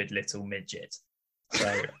stupid little midget.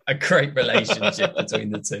 So a great relationship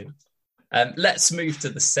between the two. Let's move to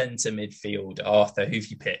the centre midfield. Arthur, who've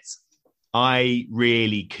you picked? I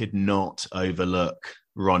really could not overlook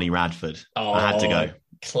Ronnie Radford. I had to go.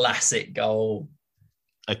 Classic goal.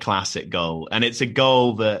 A classic goal. And it's a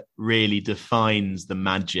goal that really defines the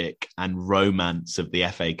magic and romance of the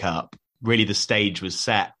FA Cup. Really, the stage was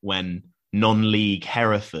set when non-league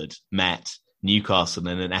Hereford met Newcastle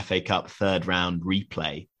in an FA Cup third round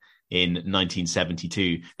replay in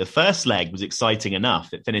 1972. The first leg was exciting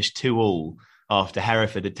enough. It finished 2-2 after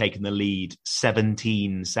Hereford had taken the lead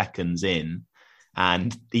 17 seconds in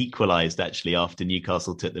and equalised actually after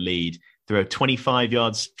Newcastle took the lead through a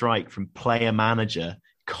 25-yard strike from player manager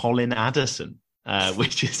Colin Addison,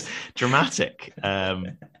 which is dramatic.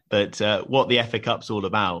 But what the FA Cup's all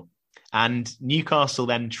about. And Newcastle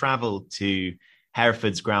then travelled to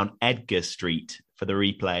Hereford's ground, Edgar Street, for the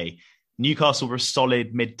replay. Newcastle were a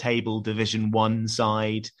solid mid-table Division 1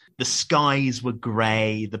 side. The skies were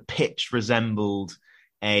grey. The pitch resembled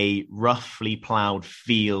a roughly ploughed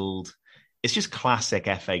field. It's just classic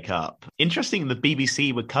FA Cup. Interesting, the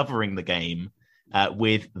BBC were covering the game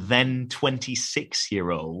with then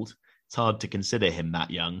 26-year-old, it's hard to consider him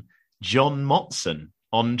that young, John Motson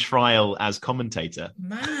on trial as commentator.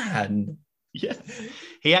 Man. Yeah.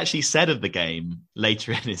 He actually said of the game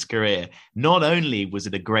later in his career, not only was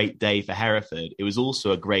it a great day for Hereford, it was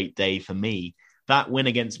also a great day for me. That win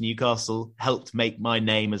against Newcastle helped make my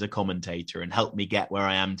name as a commentator and helped me get where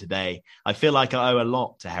I am today. I feel like I owe a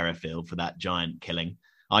lot to Hereford for that giant killing.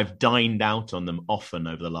 I've dined out on them often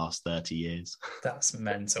over the last 30 years. That's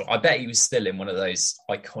mental. I bet he was still in one of those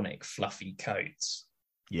iconic fluffy coats.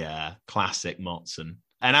 Yeah, classic Motson.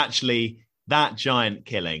 And actually, that giant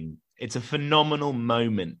killing, it's a phenomenal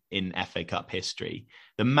moment in FA Cup history.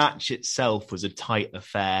 The match itself was a tight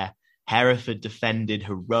affair. Hereford defended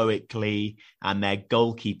heroically, and their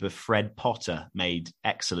goalkeeper, Fred Potter, made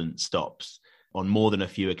excellent stops on more than a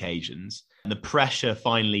few occasions. And the pressure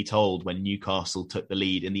finally told when Newcastle took the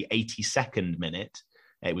lead in the 82nd minute.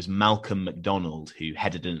 It was Malcolm McDonald who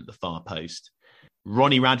headed in at the far post.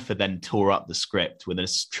 Ronnie Radford then tore up the script with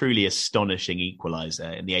a truly astonishing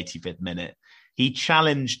equaliser in the 85th minute. He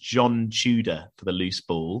challenged John Tudor for the loose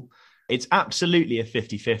ball. It's absolutely a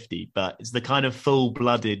 50-50, but it's the kind of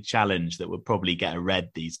full-blooded challenge that would probably get a red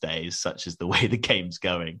these days, such as the way the game's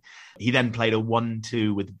going. He then played a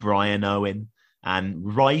 1-2 with Brian Owen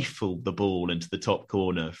and rifled the ball into the top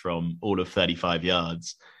corner from all of 35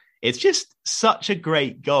 yards. It's just such a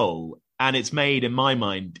great goal, and it's made, in my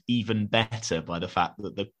mind, even better by the fact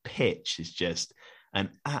that the pitch is just an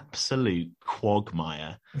absolute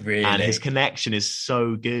quagmire. Really? And his connection is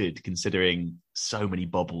so good, considering so many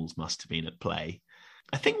bobbles must have been at play.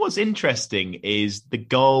 I think what's interesting is the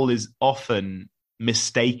goal is often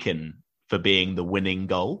mistaken for being the winning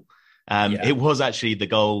goal. It was actually the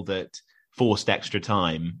goal that forced extra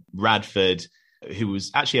time. Radford, who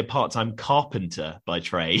was actually a part-time carpenter by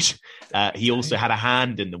trade, he also had a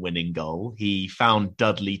hand in the winning goal. He found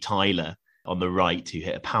Dudley Tyler on the right, who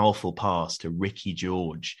hit a powerful pass to Ricky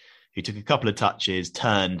George, who took a couple of touches,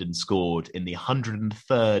 turned and scored in the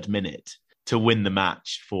 103rd minute to win the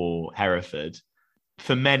match for Hereford.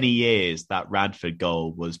 For many years, that Radford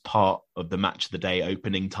goal was part of the Match of the Day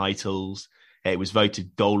opening titles. It was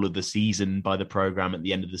voted goal of the season by the programme at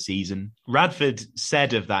the end of the season. Radford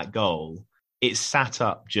said of that goal, it sat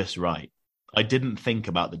up just right. I didn't think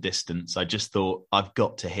about the distance. I just thought, I've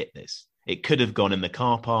got to hit this. It could have gone in the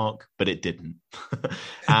car park, but it didn't.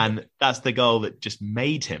 And that's the goal that just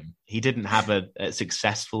made him. He didn't have a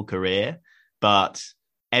successful career, but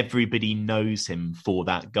everybody knows him for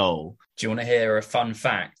that goal. Do you want to hear a fun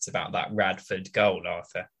fact about that Radford goal,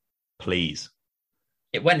 Arthur? Please.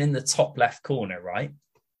 It went in the top left corner, right?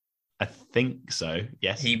 I think so,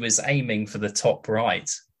 yes. He was aiming for the top right.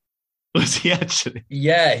 Was he actually?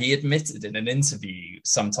 Yeah, he admitted in an interview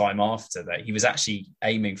sometime after that he was actually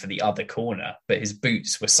aiming for the other corner, but his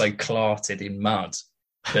boots were so clarted in mud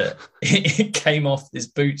that it came off his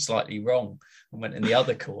boot slightly wrong and went in the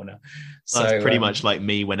other corner. So that's pretty much like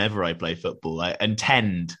me whenever I play football. I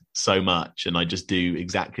intend so much and I just do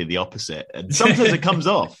exactly the opposite. And sometimes it comes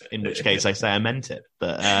off, in which case I say I meant it.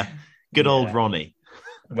 But good old Ronnie.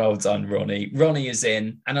 Well done, Ronnie. Ronnie is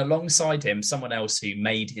in, and alongside him, someone else who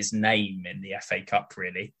made his name in the FA Cup,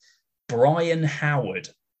 really, Brian Howard.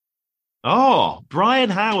 Oh, Brian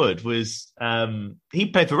Howard was, he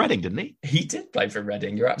played for Reading, didn't he? He did play for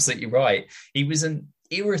Reading, you're absolutely right. He was an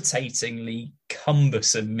irritatingly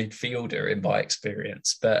cumbersome midfielder in my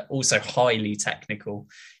experience, but also highly technical.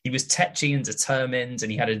 He was tetchy and determined, and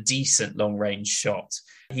he had a decent long-range shot.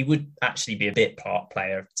 He would actually be a bit part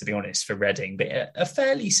player, to be honest, for Reading, but a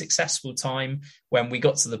fairly successful time when we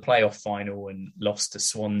got to the playoff final and lost to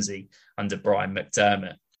Swansea under Brian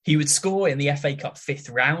McDermott. He would score in the FA Cup fifth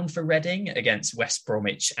round for Reading against West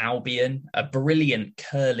Bromwich Albion, a brilliant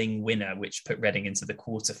curling winner which put Reading into the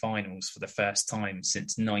quarterfinals for the first time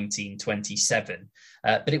since 1927.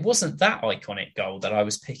 But it wasn't that iconic goal that I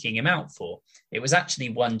was picking him out for. It was actually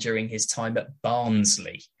one during his time at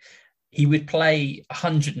Barnsley. He would play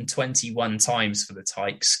 121 times for the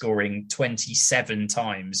Tykes, scoring 27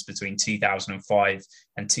 times between 2005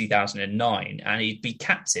 and 2009, and he'd be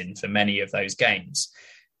captain for many of those games.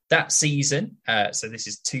 That season, so this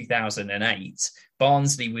is 2008,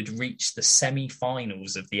 Barnsley would reach the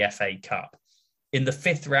semi-finals of the FA Cup. In the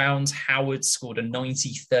fifth round, Howard scored a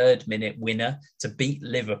 93rd minute winner to beat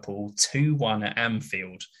Liverpool 2-1 at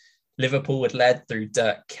Anfield. Liverpool had led through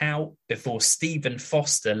Dirk Kuyt before Stephen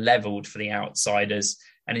Foster levelled for the outsiders.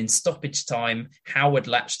 And in stoppage time, Howard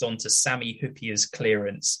latched onto Sami Hyypiä's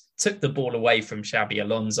clearance, took the ball away from Xabi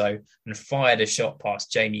Alonso and fired a shot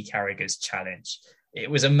past Jamie Carragher's challenge. It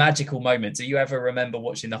was a magical moment. Do you ever remember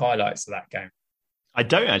watching the highlights of that game? I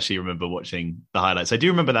don't actually remember watching the highlights. I do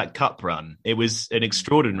remember that cup run. It was an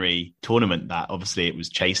extraordinary tournament that obviously it was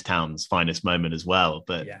Chase Town's finest moment as well.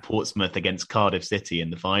 But Portsmouth against Cardiff City in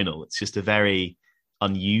the final, it's just a very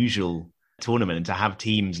unusual tournament. And to have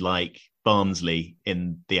teams like Barnsley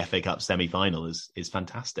in the FA Cup semi-final is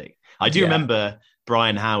fantastic. I do remember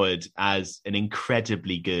Brian Howard as an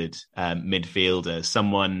incredibly good midfielder,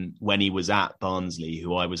 someone when he was at Barnsley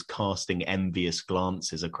who I was casting envious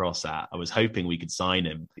glances across at. I was hoping we could sign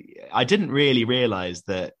him. I didn't really realise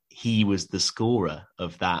that he was the scorer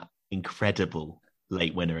of that incredible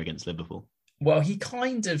late winner against Liverpool. Well, he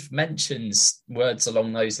kind of mentions words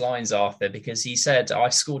along those lines, Arthur, because he said, I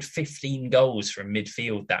scored 15 goals from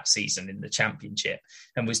midfield that season in the Championship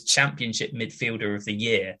and was Championship Midfielder of the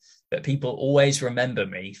Year. But people always remember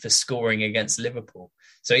me for scoring against Liverpool.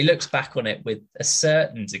 So he looks back on it with a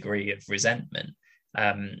certain degree of resentment.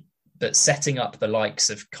 But setting up the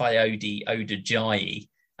likes of Kayode Odujayi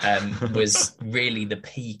was really the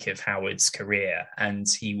peak of Howard's career. And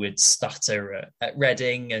he would stutter at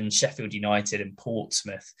Reading and Sheffield United and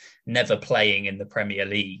Portsmouth, never playing in the Premier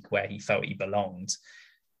League where he felt he belonged.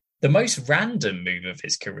 The most random move of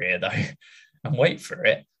his career, though, and wait for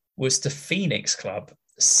it, was to Phoenix club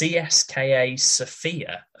CSKA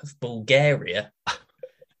Sofia of Bulgaria.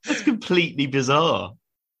 That's completely bizarre.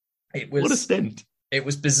 What a stint. It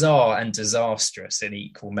was bizarre and disastrous in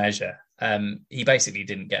equal measure. He basically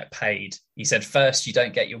didn't get paid. He said, first, you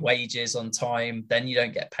don't get your wages on time, then you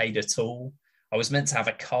don't get paid at all. I was meant to have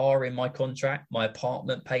a car in my contract, my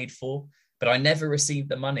apartment paid for, but I never received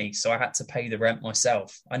the money, so I had to pay the rent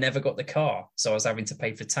myself. I never got the car, so I was having to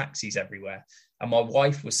pay for taxis everywhere. And my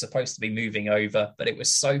wife was supposed to be moving over, but it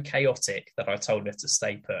was so chaotic that I told her to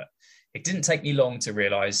stay put. It didn't take me long to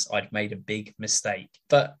realise I'd made a big mistake.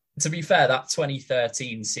 But to be fair, that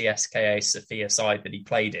 2013 CSKA Sofia side that he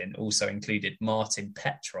played in also included Martin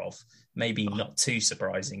Petrov, maybe not too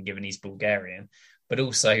surprising given he's Bulgarian, but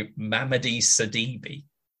also Mamadi Sadibi.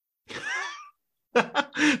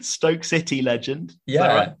 Stoke City legend. Yeah,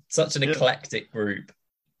 right? Such an eclectic group.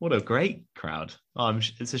 What a great crowd.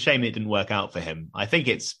 It's a shame it didn't work out for him. I think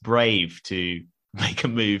it's brave to make a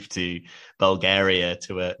move to Bulgaria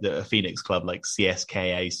to a Phoenix club like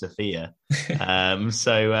CSKA Sofia.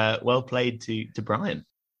 So well played to Brian.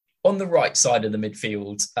 On the right side of the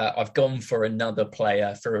midfield, I've gone for another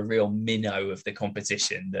player for a real minnow of the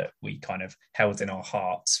competition that we kind of held in our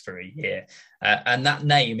hearts for a year. And that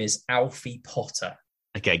name is Alfie Potter.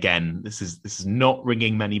 Okay, again, this is not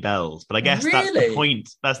ringing many bells, but I guess really? That's the point.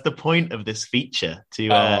 That's the point of this feature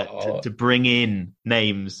to bring in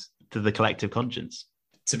names to the collective conscience.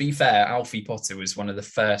 To be fair, Alfie Potter was one of the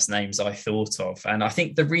first names I thought of, and I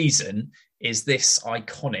think the reason is this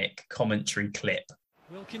iconic commentary clip.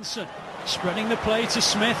 Wilkinson spreading the play to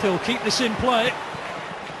Smith. He'll keep this in play.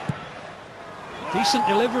 Decent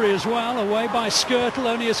delivery as well, away by Skirtle,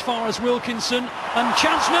 only as far as Wilkinson. And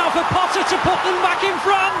chance now for Potter to put them back in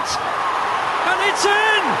front. And it's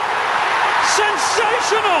in!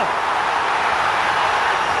 Sensational!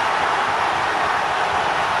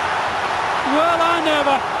 Well, I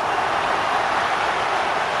never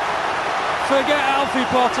forget Alfie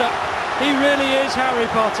Potter. He really is Harry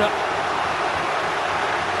Potter.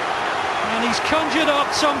 And he's conjured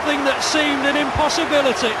up something that seemed an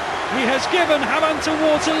impossibility. He has given Havant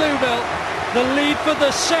Waterlooville the lead for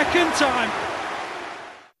the second time.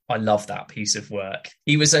 I love that piece of work.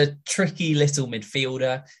 He was a tricky little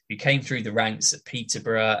midfielder who came through the ranks at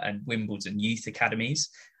Peterborough and Wimbledon youth academies.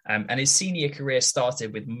 And his senior career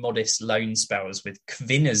started with modest loan spells with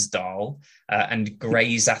Kvinnesdal and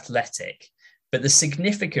Grays Athletic. But the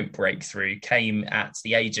significant breakthrough came at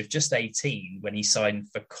the age of just 18 when he signed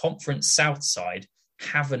for Conference Southside,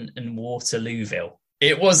 Havant and Waterlooville.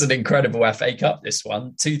 It was an incredible FA Cup, this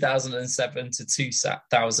one, 2007 to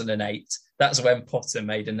 2008. That's when Potter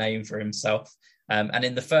made a name for himself. And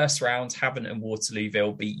in the first round, Havant and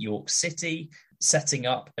Waterlooville beat York City, setting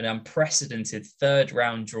up an unprecedented third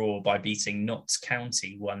round draw by beating Notts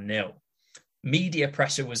County 1-0. Media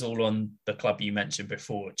pressure was all on the club you mentioned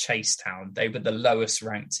before, Chasetown. They were the lowest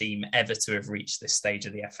ranked team ever to have reached this stage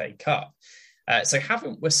of the FA Cup. So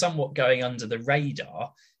Havant were somewhat going under the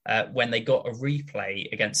radar when they got a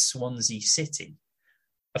replay against Swansea City.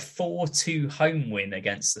 A 4-2 home win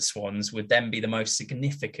against the Swans would then be the most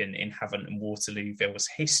significant in Havant and Waterlooville's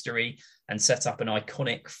history and set up an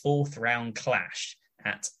iconic fourth round clash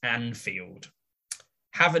at Anfield.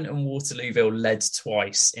 Havant and Waterlooville led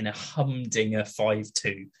twice in a humdinger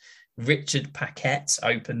 5-2. Richard Paquette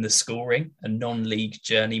opened the scoring, a non-league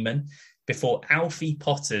journeyman, before Alfie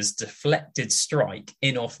Potter's deflected strike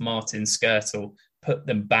in off Martin Skirtle put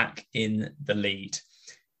them back in the lead.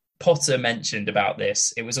 Potter mentioned about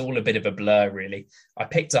this. It was all a bit of a blur, really. I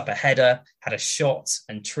picked up a header, had a shot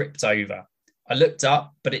and tripped over. I looked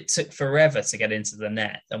up, but it took forever to get into the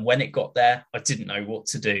net. And when it got there, I didn't know what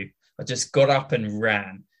to do. I just got up and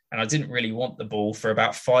ran, and I didn't really want the ball for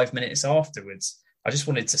about 5 minutes afterwards. I just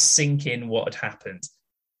wanted to sink in what had happened.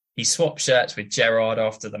 He swapped shirts with Gerrard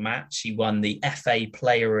after the match. He won the FA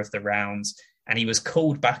Player of the Round, and he was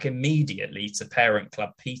called back immediately to parent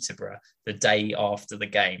club Peterborough the day after the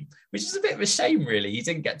game, which is a bit of a shame, really. He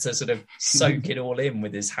didn't get to sort of soak it all in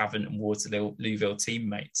with his Havant and Waterlooville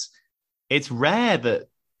teammates. It's rare that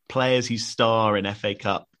players who star in FA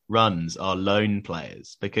Cup runs are lone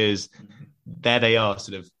players, because there they are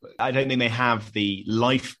sort of, I don't think they have the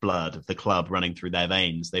lifeblood of the club running through their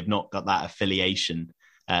veins. They've not got that affiliation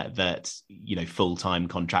that, you know, full-time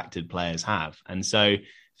contracted players have. And so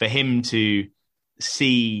for him to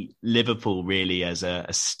see Liverpool really as a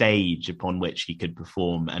stage upon which he could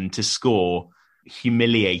perform and to score,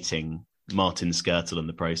 humiliating Martin Skirtle in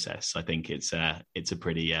the process, I think it's a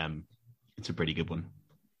pretty good one.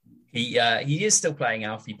 He is still playing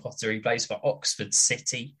Alfie Potter. He plays for Oxford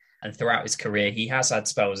City, and throughout his career, he has had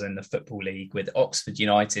spells in the Football League with Oxford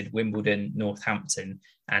United, Wimbledon, Northampton,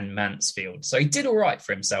 and Mansfield. So he did all right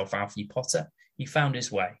for himself, Alfie Potter. He found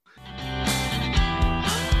his way.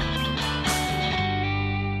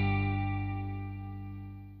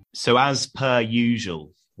 So as per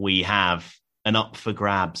usual, we have an up for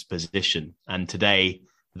grabs position, and today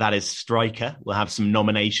that is striker. We'll have some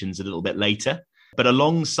nominations a little bit later. But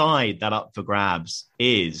alongside that up for grabs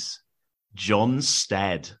is Jon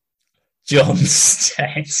Stead. Jon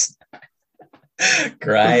Stead.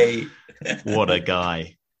 Great. What a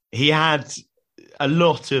guy. He had a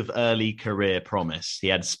lot of early career promise. He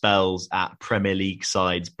had spells at Premier League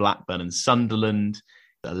sides Blackburn and Sunderland,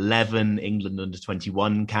 11 England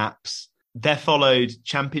under-21 caps. There followed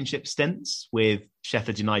championship stints with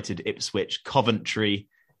Sheffield United, Ipswich, Coventry,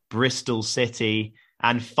 Bristol City,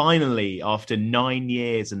 and finally, after 9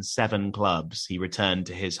 years and 7 clubs, he returned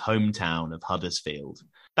to his hometown of Huddersfield.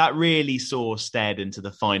 That really saw Stead into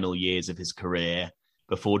the final years of his career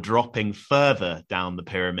before dropping further down the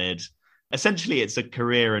pyramid. Essentially, it's a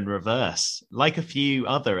career in reverse, like a few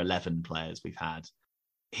other 11 players we've had.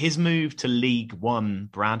 His move to League One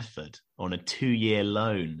Bradford on a 2-year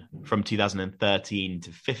loan from 2013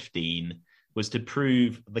 to 15 was to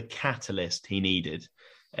prove the catalyst he needed.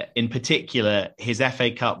 In particular, his FA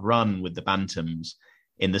Cup run with the Bantams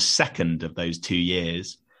in the second of those 2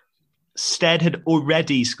 years. Stead had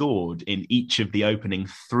already scored in each of the opening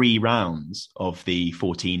 3 rounds of the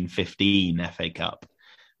 14-15 FA Cup,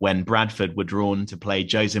 when Bradford were drawn to play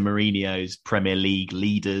Jose Mourinho's Premier League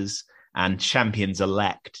leaders and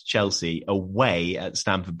champions-elect Chelsea away at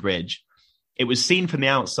Stamford Bridge. It was seen from the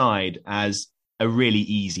outside as a really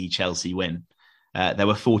easy Chelsea win. There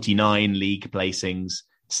were 49 league placings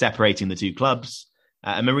separating the two clubs,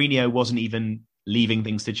 and Mourinho wasn't even leaving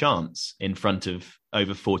things to chance in front of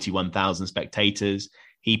over 41,000 spectators.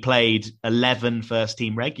 He played 11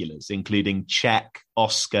 first-team regulars, including Cech,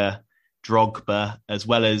 Oscar, Drogba, as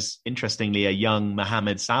well as, interestingly, a young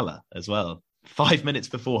Mohamed Salah as well. 5 minutes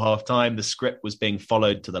before half-time, the script was being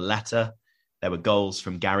followed to the letter. There were goals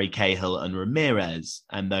from Gary Cahill and Ramirez,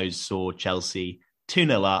 and those saw Chelsea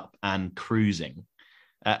 2-0 up and cruising.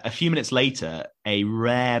 A few minutes later, a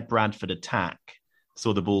rare Bradford attack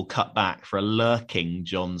saw the ball cut back for a lurking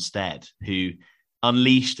Jon Stead, who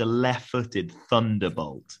unleashed a left-footed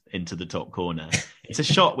thunderbolt into the top corner. It's a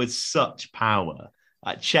shot with such power.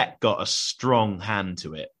 Cech got a strong hand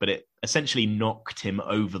to it, but it essentially knocked him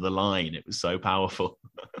over the line. It was so powerful.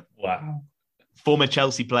 Wow. Former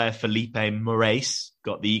Chelsea player Felipe Moraes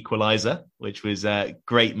got the equaliser, which was a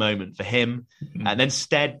great moment for him. Mm-hmm. And then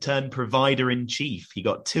Stead turned provider-in-chief. He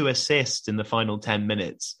got 2 assists in the final 10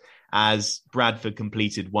 minutes as Bradford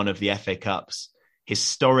completed one of the FA Cup's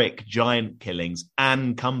historic giant killings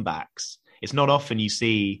and comebacks. It's not often you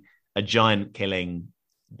see a giant killing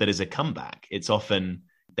that is a comeback. It's often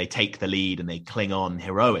they take the lead and they cling on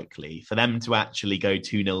heroically. For them to actually go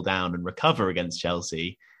 2-0 down and recover against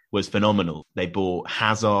Chelsea was phenomenal. They brought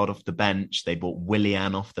Hazard off the bench. They brought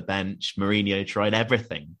Willian off the bench. Mourinho tried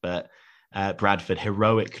everything, but Bradford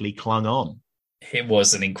heroically clung on. It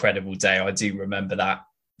was an incredible day. I do remember that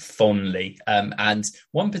fondly. And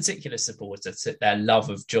one particular supporter took their love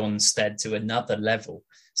of Jon Stead to another level,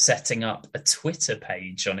 setting up a Twitter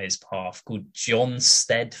page on his behalf called Jon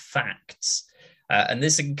Stead Facts. And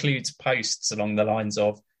this includes posts along the lines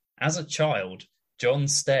of, as a child, Jon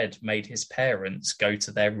Stead made his parents go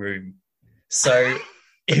to their room. So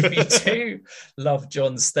if you do love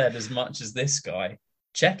Jon Stead as much as this guy,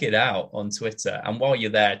 check it out on Twitter. And while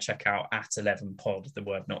you're there, check out @11pod, the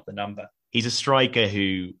word, not the number. He's a striker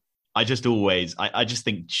who I just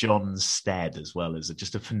think Jon Stead as well is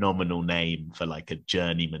just a phenomenal name for like a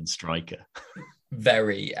journeyman striker.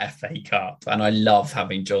 Very FA Cup. And I love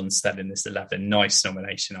having Jon Stead in this 11. Nice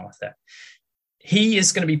nomination, Arthur. He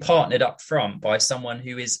is going to be partnered up front by someone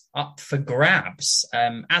who is up for grabs.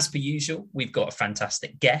 As per usual, we've got a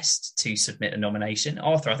fantastic guest to submit a nomination.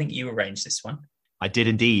 Arthur, I think you arranged this one. I did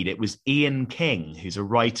indeed. It was Ian King, who's a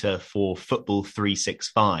writer for Football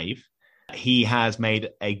 365. He has made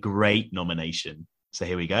a great nomination. So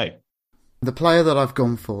here we go. The player that I've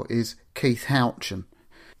gone for is Keith Houchen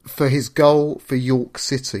for his goal for York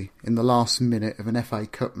City in the last minute of an FA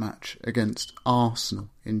Cup match against Arsenal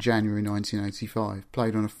in January 1985,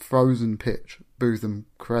 played on a frozen pitch, Bootham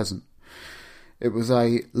Crescent. It was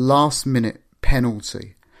a last-minute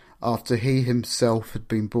penalty after he himself had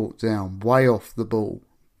been brought down way off the ball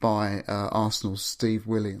by Arsenal's Steve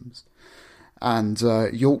Williams. And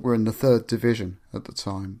York were in the 3rd division at the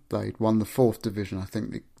time. They'd won the 4th division, I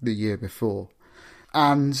think, the year before.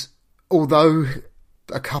 And although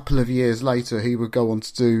a couple of years later he would go on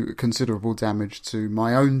to do considerable damage to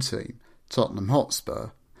my own team, Tottenham Hotspur,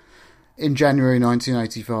 in January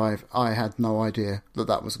 1985 I had no idea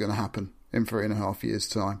that was going to happen in 3.5 years'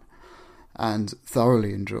 time, and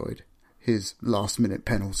thoroughly enjoyed his last-minute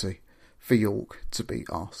penalty for York to beat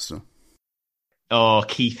Arsenal. Oh,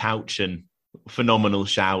 Keith Houchen, phenomenal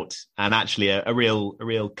shout, and actually a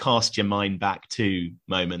real cast your mind back to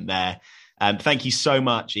moment there. Thank you so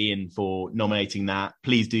much, Ian, for nominating that.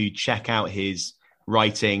 Please do check out his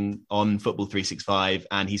writing on Football 365,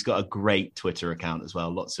 and he's got a great Twitter account as well.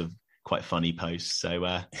 Lots of quite funny posts.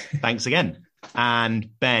 So thanks again. And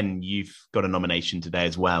Ben, you've got a nomination today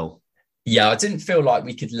as well. Yeah, I didn't feel like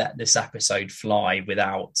we could let this episode fly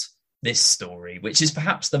without this story, which is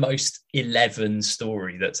perhaps the most 11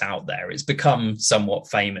 story that's out there. It's become somewhat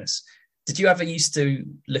famous. Did you ever used to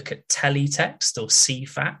look at teletext or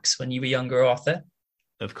CFAX when you were younger, Arthur?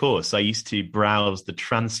 Of course. I used to browse the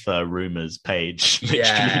transfer rumours page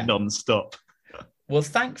literally non-stop. Well,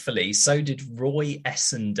 thankfully, so did Roy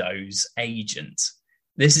Essendo's agent.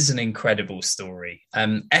 This is an incredible story.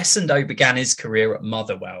 Essendo began his career at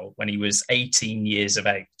Motherwell when he was 18 years of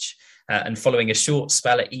age. And following a short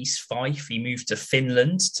spell at East Fife, he moved to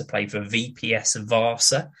Finland to play for VPS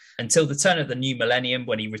Vasa until the turn of the new millennium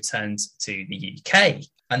when he returned to the UK.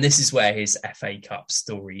 And this is where his FA Cup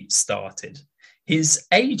story started. His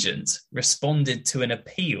agent responded to an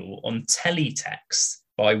appeal on teletext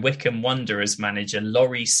by Wycombe Wanderers manager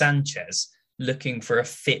Lawrie Sanchez, looking for a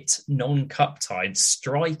fit, non-cup-tied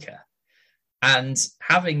striker. And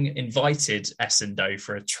having invited Essendo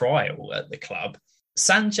for a trial at the club,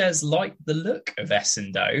 Sanchez liked the look of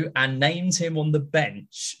Essendo and named him on the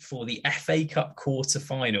bench for the FA Cup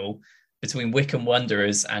quarter-final between Wycombe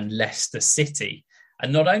Wanderers and Leicester City.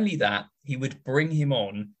 And not only that, he would bring him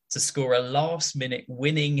on to score a last-minute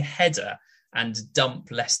winning header and dump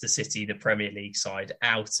Leicester City, the Premier League side,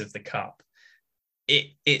 out of the cup.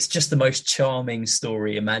 It's just the most charming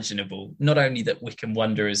story imaginable. Not only that Wycombe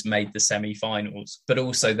Wanderers made the semi-finals, but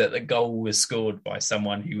also that the goal was scored by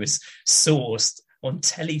someone who was sourced on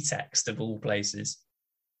teletext of all places.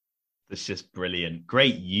 It's just brilliant.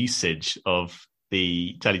 Great usage of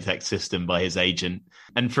the teletext system by his agent.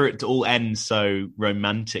 And for it to all end so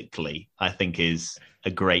romantically, I think is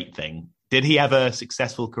a great thing. Did he have a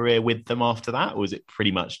successful career with them after that, or was it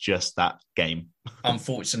pretty much just that game?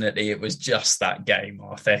 Unfortunately, it was just that game,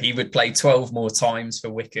 Arthur. He would play 12 more times for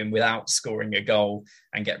Wycombe without scoring a goal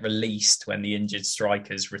and get released when the injured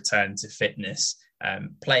strikers returned to fitness,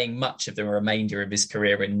 playing much of the remainder of his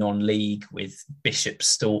career in non-league with Bishop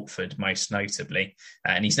Stortford, most notably.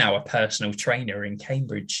 And he's now a personal trainer in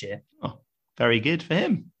Cambridgeshire. Oh, very good for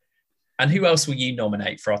him. And who else will you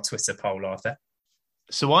nominate for our Twitter poll, Arthur?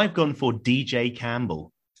 So I've gone for DJ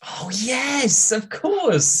Campbell. Oh, yes, of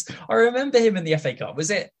course. I remember him in the FA Cup.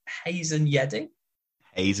 Was it Hayes and Yedding?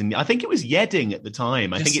 I think it was Yedding at the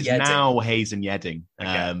time. I think it's now Hayes and Yedding,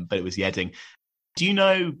 Okay. but it was Yedding. Do you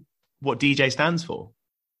know what DJ stands for?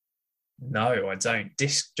 No, I don't.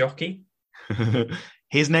 Disc jockey?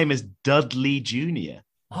 His name is Dudley Jr.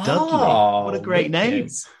 Dudley. Oh, What a great name.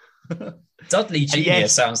 Dudley Jr.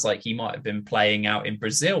 Yes. sounds like he might have been playing out in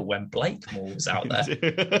Brazil when Blakemore was out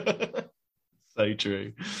there. So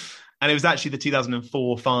true. And it was actually the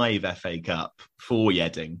 2004-05 FA Cup for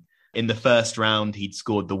Yedding. In the first round, he'd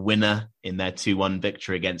scored the winner in their 2-1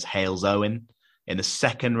 victory against Hales Owen. In the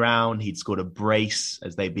second round, he'd scored a brace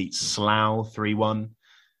as they beat Slough 3-1.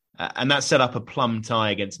 And that set up a plum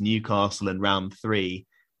tie against Newcastle in round 3.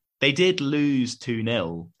 They did lose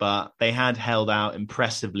 2-0, but they had held out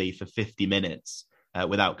impressively for 50 minutes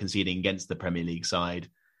without conceding against the Premier League side,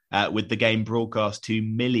 with the game broadcast to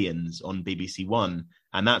millions on BBC One.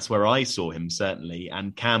 And that's where I saw him, certainly.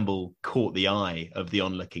 And Campbell caught the eye of the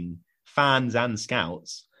onlooking fans and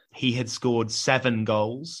scouts. He had scored 7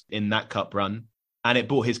 goals in that cup run, and it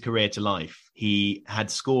brought his career to life. He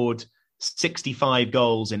had scored 65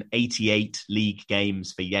 goals in 88 league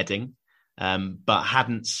games for Yedding, but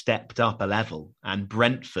hadn't stepped up a level. And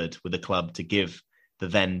Brentford were the club to give the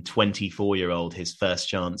then 24-year-old his first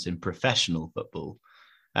chance in professional football.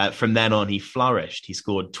 From then on, he flourished. He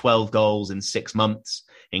scored 12 goals in 6 months,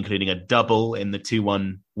 including a double in the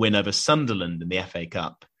 2-1 win over Sunderland in the FA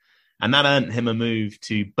Cup. And that earned him a move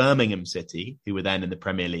to Birmingham City, who were then in the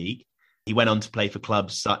Premier League. He went on to play for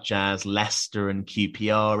clubs such as Leicester and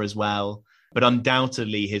QPR as well. But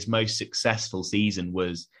undoubtedly, his most successful season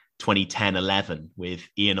was 2010-11 with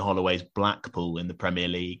Ian Holloway's Blackpool in the Premier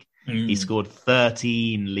League. He scored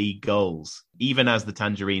 13 league goals, even as the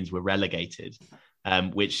Tangerines were relegated.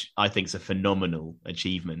 Which I think is a phenomenal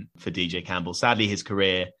achievement for DJ Campbell. Sadly, his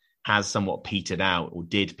career has somewhat petered out, or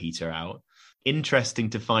did peter out.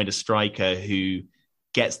 Interesting to find a striker who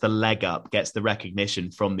gets the leg up, gets the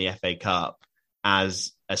recognition from the FA Cup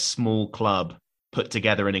as a small club put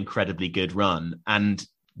together an incredibly good run, and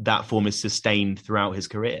that form is sustained throughout his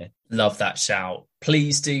career. Love that shout.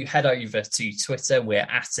 Please do head over to Twitter. We're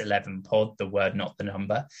at 11pod, the word, not the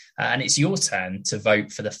number. And it's your turn to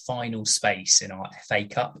vote for the final space in our FA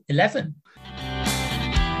Cup 11.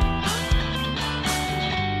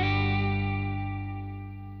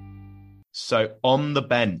 So on the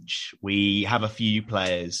bench, we have a few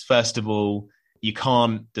players. First of all, you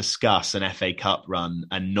can't discuss an FA Cup run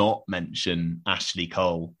and not mention Ashley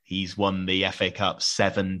Cole. He's won the FA Cup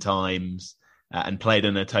 7 times and played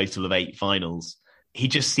in a total of 8 finals. He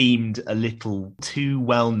just seemed a little too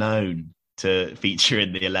well known to feature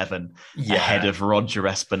in the 11 ahead of Roger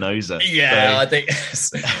Espinoza. Yeah, I think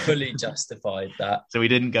it's fully justified that. So we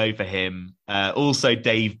didn't go for him. Also,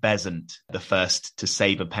 Dave Besant, the first to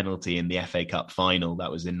save a penalty in the FA Cup final. That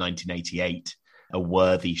was in 1988. A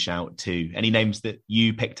worthy shout too. Any names that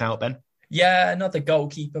you picked out, Ben? Yeah, another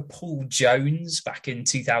goalkeeper, Paul Jones, back in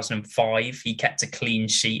 2005. He kept a clean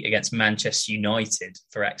sheet against Manchester United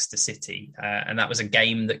for Exeter City. And that was a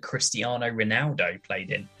game that Cristiano Ronaldo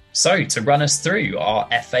played in. So to run us through our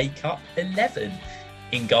FA Cup 11.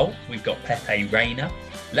 In goal, we've got Pepe Reina.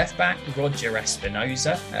 Left back, Roger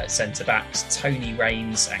Espinoza. Centre backs, Tony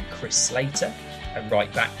Raines and Chris Slater. And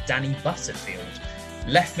right back, Danny Butterfield.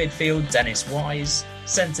 Left midfield, Dennis Wise.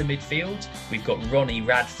 Centre midfield, we've got Ronnie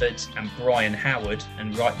Radford and Brian Howard.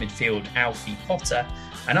 And right midfield, Alfie Potter.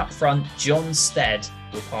 And up front, John Stead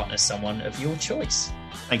will partner someone of your choice.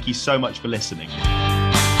 Thank you so much for listening.